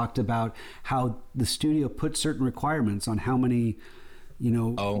school, they talked about how the studio put certain requirements on how many,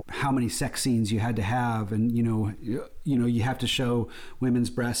 how many sex scenes you had to have, and you have to show women's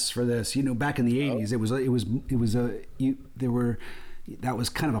breasts for this. Back in the 80s, that was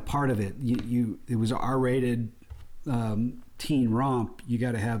kind of a part of it. It was an R-rated teen romp. You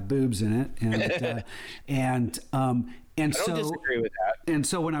got to have boobs in it, and I don't disagree with that. And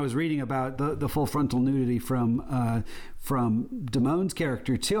so when I was reading about the full frontal nudity from Damone's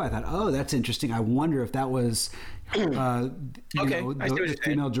character too, I thought, oh, that's interesting. I wonder if that was the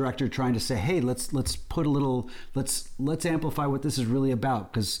female director trying to say, hey, let's put a little, let's amplify what this is really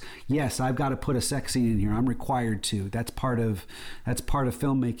about. Because yes, I've got to put a sex scene in here. I'm required to. That's part of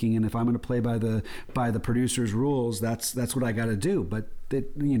filmmaking. And if I'm going to play by the producer's rules, that's what I got to do. But but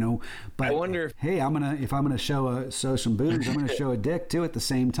I wonder if I'm gonna show some boobs, I'm gonna show a dick too at the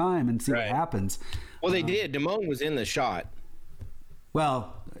same time and see what happens. Well, they did. Damone was in the shot.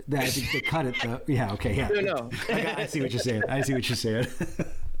 Well, I think they cut it though. Yeah. Okay. Yeah. No. I see what you're saying.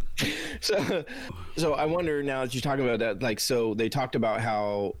 So I wonder now that you're talking about that, like, so they talked about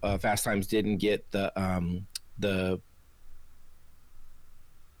how Fast Times didn't get the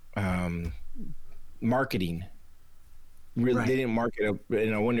marketing. Really, right. They didn't market it,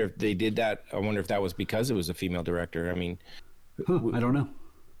 and I wonder if they did that. I wonder if that was because it was a female director. I mean, I don't know.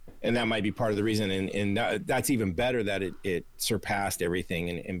 And that might be part of the reason. And that's even better that it surpassed everything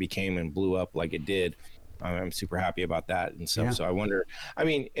and became and blew up like it did. I'm super happy about that. And so, So I wonder, I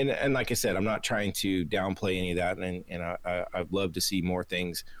mean, and like I said, I'm not trying to downplay any of that. And I'd love to see more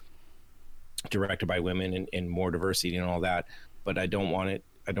things directed by women and more diversity and all that. But I don't want it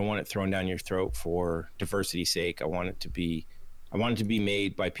thrown down your throat for diversity's sake. I want it to be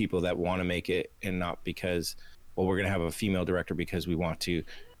made by people that want to make it, and not because, well, we're going to have a female director because we want to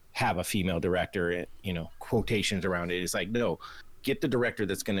have a female director, quotations around it. It's like, no, get the director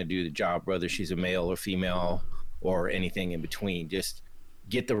that's going to do the job, whether she's a male or female or anything in between. Just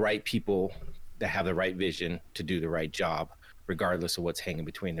get the right people that have the right vision to do the right job, regardless of what's hanging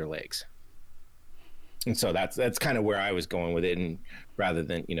between their legs. And so that's kind of where I was going with it. And rather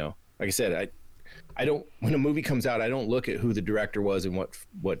than, like I said, I don't, when a movie comes out, I don't look at who the director was and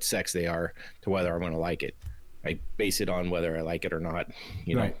what sex they are to whether I'm going to like it. I base it on whether I like it or not,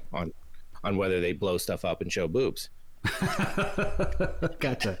 right. on whether they blow stuff up and show boobs.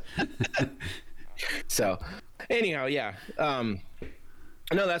 Gotcha. So anyhow, yeah. No,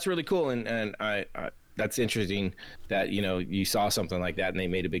 that's really cool. And I that's interesting that, you saw something like that and they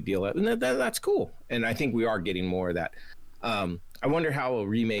made a big deal of it. And that's cool. And I think we are getting more of that. I wonder how a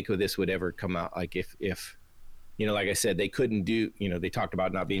remake of this would ever come out. Like if like I said, they couldn't do, they talked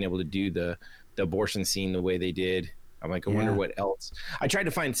about not being able to do the abortion scene the way they did. I'm like, I wonder what else. I tried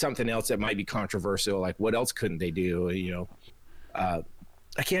to find something else that might be controversial. Like, what else couldn't they do? I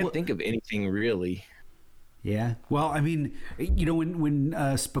can't think of anything really. Yeah. Well, I mean, when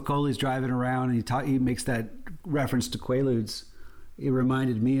Spicoli's driving around and he makes that reference to Quaaludes, it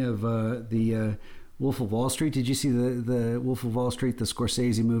reminded me of the Wolf of Wall Street. Did you see the Wolf of Wall Street, the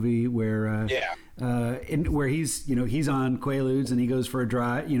Scorsese movie where where he's he's on Quaaludes and he goes for a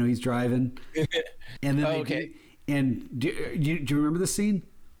drive, he's driving. And then and do you remember the scene?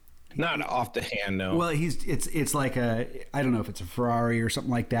 Not off the hand, no. Well, it's like I don't know if it's a Ferrari or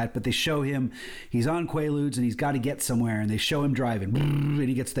something like that, but they show him, he's on Quaaludes and he's got to get somewhere, and they show him driving, and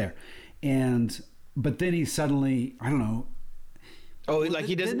he gets there, but then he suddenly, I don't know. Oh, like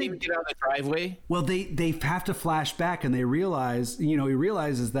he doesn't even get out of the driveway? Well, they have to flash back, and they realize, he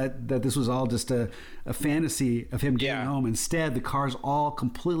realizes that this was all just a fantasy of him getting home. Instead, the car's all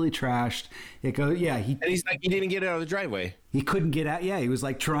completely trashed. It goes, and he's like, he didn't get out of the driveway. He couldn't get out. Yeah, he was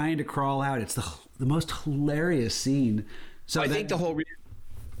like trying to crawl out. It's the most hilarious scene. So I think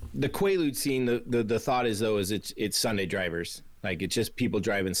the Quaalude scene, the thought is it's Sunday drivers. Like, it's just people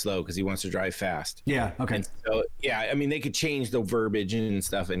driving slow because he wants to drive fast. Yeah. Okay. And so, I mean, they could change the verbiage and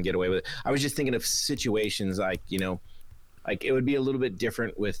stuff and get away with it. I was just thinking of situations like, like it would be a little bit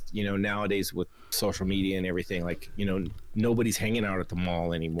different with, nowadays with social media and everything. Like, nobody's hanging out at the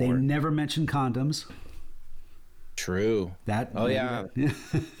mall anymore. They never mention condoms. True. Oh, yeah.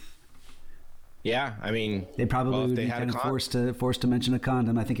 Yeah, I mean, they probably would be kind of forced to mention a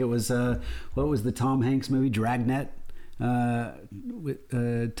condom. I think it was what was the Tom Hanks movie, Dragnet?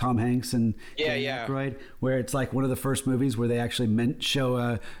 with Tom Hanks and Dan Aykroyd, where it's like one of the first movies where they actually show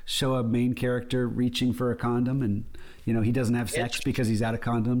a main character reaching for a condom, and he doesn't have sex because he's out of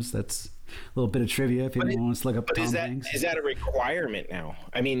condoms. That's a little bit of trivia if anyone wants to look up Tom Hanks. Is that a requirement now?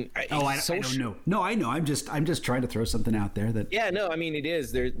 I mean, I don't know. No, I know. I'm just trying to throw something out there that. Yeah, no, I mean it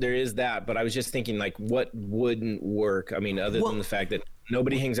is. There is that, but I was just thinking like what wouldn't work? I mean, other than the fact that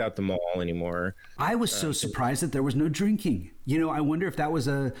nobody hangs out the mall anymore. I was so surprised that there was no drinking. I wonder if that was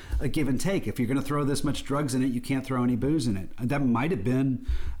a give and take. If you're going to throw this much drugs in it, you can't throw any booze in it. That might have been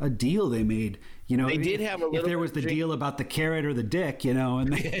a deal they made. They did have a little. If there was the deal about the carrot or the dick,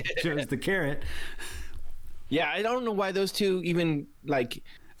 and they chose the carrot. Yeah, I don't know why those two even like.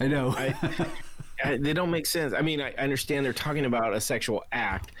 I know. They don't make sense. I mean, I understand they're talking about a sexual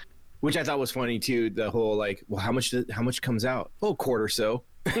act, which I thought was funny too. The whole like, well, how much comes out? Oh, quart or so.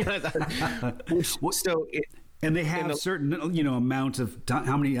 And they have certain, amount of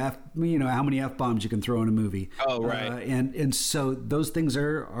how many F bombs you can throw in a movie. Oh, right. And so those things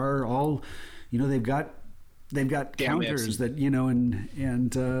are all, they've got counters that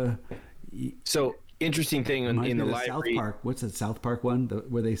and so interesting thing in the library. South Park. What's that South Park one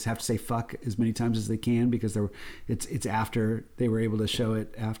where they have to say fuck as many times as they can because it's after they were able to show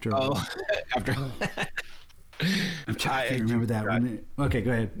it after. Oh, after. I'm trying to remember that one. Okay,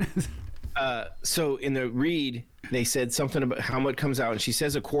 go ahead. So in the read, they said something about how much comes out, and she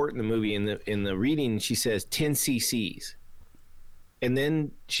says a quart in the movie. In the reading, she says 10 cc's, and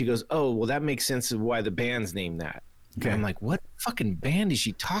then she goes, "Oh, well, that makes sense of why the band's named that." Okay. And I'm like, "What fucking band is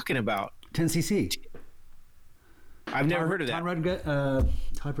she talking about?" 10 cc. I've never heard of that.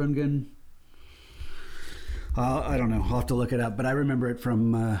 Todd Rundgren. I don't know. I'll have to look it up, but I remember it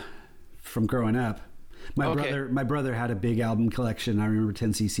from growing up. My brother had a big album collection. I remember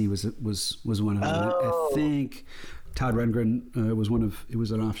 10cc was one of them. Oh. I think Todd Rundgren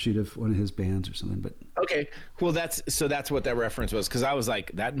was an offshoot of one of his bands or something. But okay, well that's what that reference was, because I was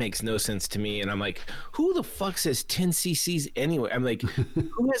like, that makes no sense to me, and I'm like, who the fuck says 10 cc's anyway? I'm like,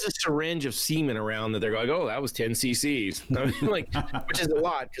 who has a syringe of semen around that they're like, oh, that was 10 cc's? I mean, like, which is a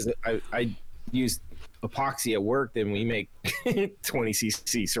lot because I use epoxy at work, then we make 20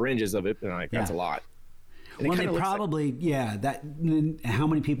 cc syringes of it, and I'm like, that's a lot. Well, they probably, how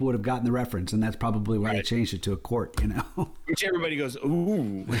many people would have gotten the reference? And that's probably why they changed it to a quart, Which everybody goes,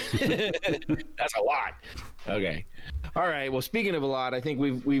 ooh, that's a lot. Okay. All right. Well, speaking of a lot, I think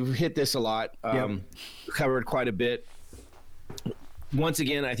we've hit this a lot, covered quite a bit. Once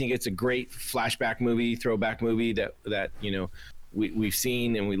again, I think it's a great flashback movie, throwback movie that we've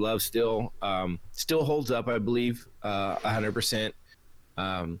seen and we love still. Still holds up, I believe, 100%.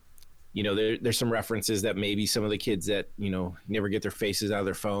 There's some references that maybe some of the kids that, never get their faces out of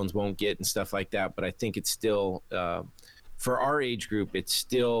their phones won't get and stuff like that. But I think it's still, for our age group, it's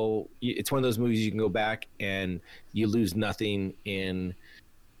one of those movies you can go back and you lose nothing in,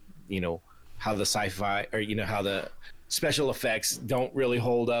 how the sci-fi or, how the special effects don't really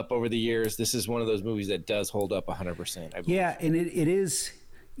hold up over the years. This is one of those movies that does hold up 100%. I believe. Yeah. And it is.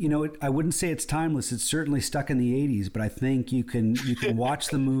 I wouldn't say it's timeless. It's certainly stuck in the 80s, but I think you can watch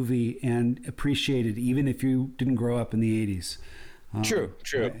the movie and appreciate it even if you didn't grow up in the 80s. True.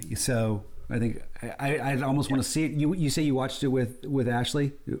 So I think I'd almost want to see it. You say you watched it with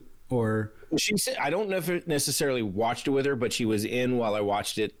Ashley, or she said, I don't know if I necessarily watched it with her, but she was in while I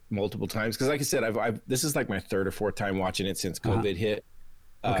watched it multiple times. Because like I said, this is like my third or fourth time watching it since COVID hit.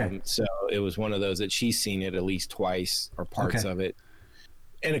 So it was one of those that she's seen it at least twice or parts of it.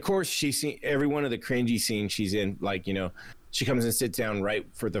 And of course, she's seen every one of the cringy scenes she's in. Like, she comes and sits down right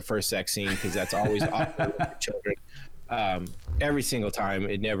for the first sex scene because that's always awkward with children. Every single time,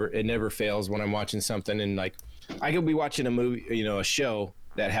 it never fails when I'm watching something. And like, I could be watching a movie, a show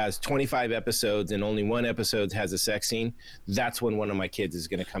that has 25 episodes and only one episode has a sex scene. That's when one of my kids is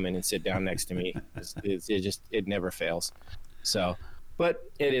going to come in and sit down next to me. It never fails. So, but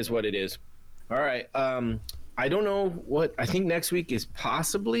it is what it is. All right. I don't know what I think next week is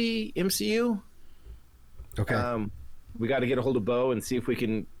possibly MCU. Okay. We got to get a hold of Bo and see if we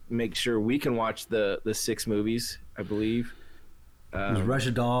can make sure we can watch the 6 movies, I believe.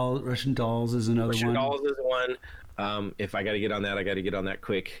 Russian Dolls is another one. Russian Dolls is one. If I got to get on that, I got to get on that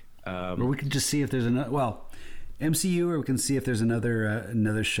quick. Or we can just see if there's another, MCU, or we can see if there's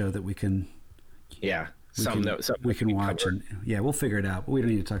another show that we can. Yeah. We can watch. And, we'll figure it out. But we don't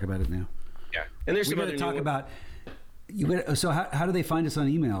need to talk about it now. Yeah, and there's some other talk about. So how do they find us on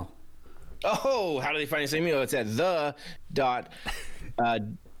email? Oh, how do they find us on email? It's at WHSI.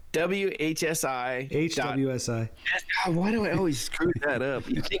 HWSI. Why do I always screw that up?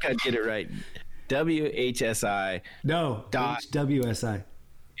 You think I'd get it right? WHSI. No, dot HWSI.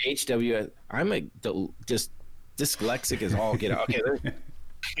 Just dyslexic as all get out. Okay,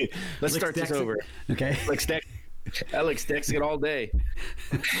 let's start this over. Okay. Alex texts it all day.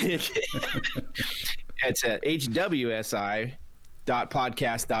 It's at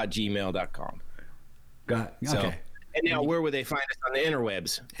hwsi.podcast.gmail.com. Got it. So, okay. and now where would they find us on the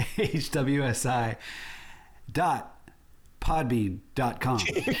interwebs? hwsi.podbean.com.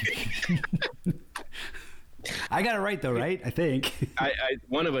 I got it right though, right? I think.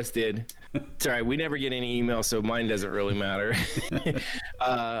 One of us did. Sorry, we never get any emails, so mine doesn't really matter.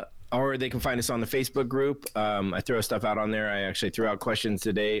 Or they can find us on the Facebook group. I throw stuff out on there. I actually threw out questions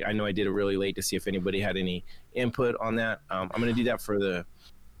today. I know I did it really late to see if anybody had any input on that. I'm going to do that for the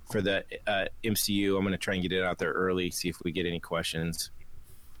MCU. I'm going to try and get it out there early, see if we get any questions.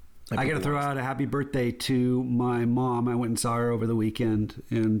 I got to throw out a happy birthday to my mom. I went and saw her over the weekend,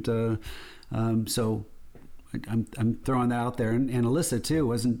 and so I'm throwing that out there. And Alyssa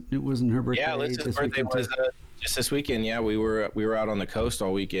too. It wasn't her birthday? Yeah, Alyssa's birthday was just this weekend. Yeah, we were out on the coast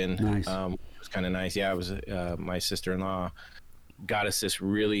all weekend. Nice. It was kind of nice. Yeah, it was my sister-in-law got us this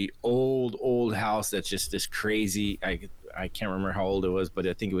really old house that's just this crazy. I can't remember how old it was, but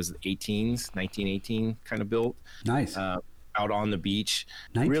I think it was 1918 kind of built. Nice. Out on the beach.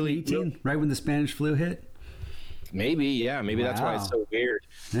 1918, really, right when the Spanish flu hit? Maybe, yeah. Maybe that's why it's so weird.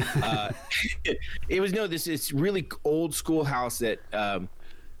 It's really old school house that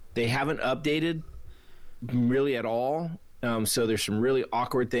they haven't updated really at all. So there's some really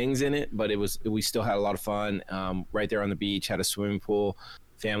awkward things in it, but we still had a lot of fun. Right there on the beach, had a swimming pool.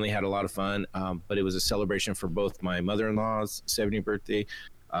 Family had a lot of fun. But it was a celebration for both my mother-in-law's 70th birthday,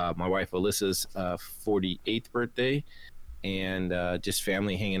 my wife Alyssa's 48th birthday, and just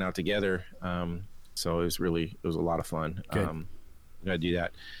family hanging out together. So it was a lot of fun. Gotta do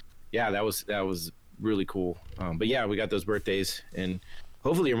that. Yeah, that was really cool. But yeah, we got those birthdays, and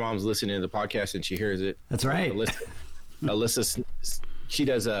hopefully your mom's listening to the podcast and she hears it. That's right. Alyssa, she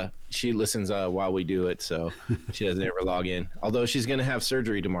listens while we do it, so she doesn't ever log in. Although she's gonna have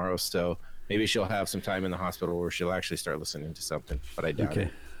surgery tomorrow, so maybe she'll have some time in the hospital where she'll actually start listening to something. But I doubt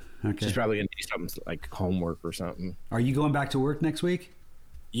it. Okay. She's probably gonna do something like homework or something. Are you going back to work next week?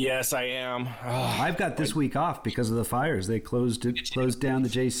 Yes, I am. I've got this week off because of the fires. They closed down the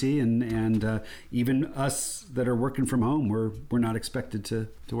JC, and even us that are working from home, we're not expected to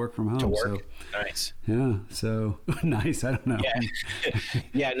work from home. To work? So, nice. Yeah. So nice. I don't know. Yeah.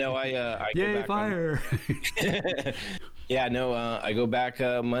 Yeah. No. I Yay, go back fire! Yeah. No. I go back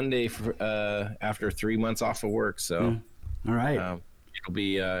Monday after 3 months off of work. So. All right. It'll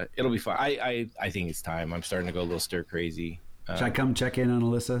be fun. I think it's time. I'm starting to go a little stir crazy. Should I come check in on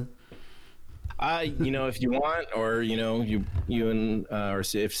Alyssa? If you want, or you and or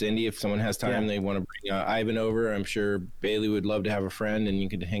if Cindy, if someone has time, they want to bring Ivan over. I'm sure Bailey would love to have a friend, and you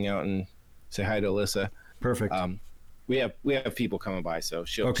could hang out and say hi to Alyssa. Perfect. We have people coming by, so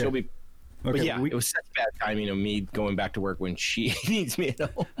she'll be. Okay. But yeah, it was such bad timing of me going back to work when she needs me at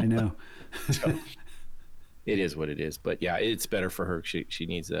home. I know. So, it is what it is, but yeah, it's better for her. She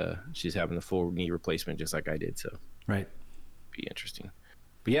needs she's having the full knee replacement just like I did, so right. Be interesting.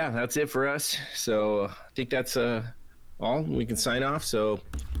 But yeah, that's it for us. So I think that's all. We can sign off. So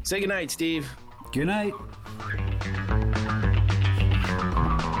say goodnight, Steve. Good night.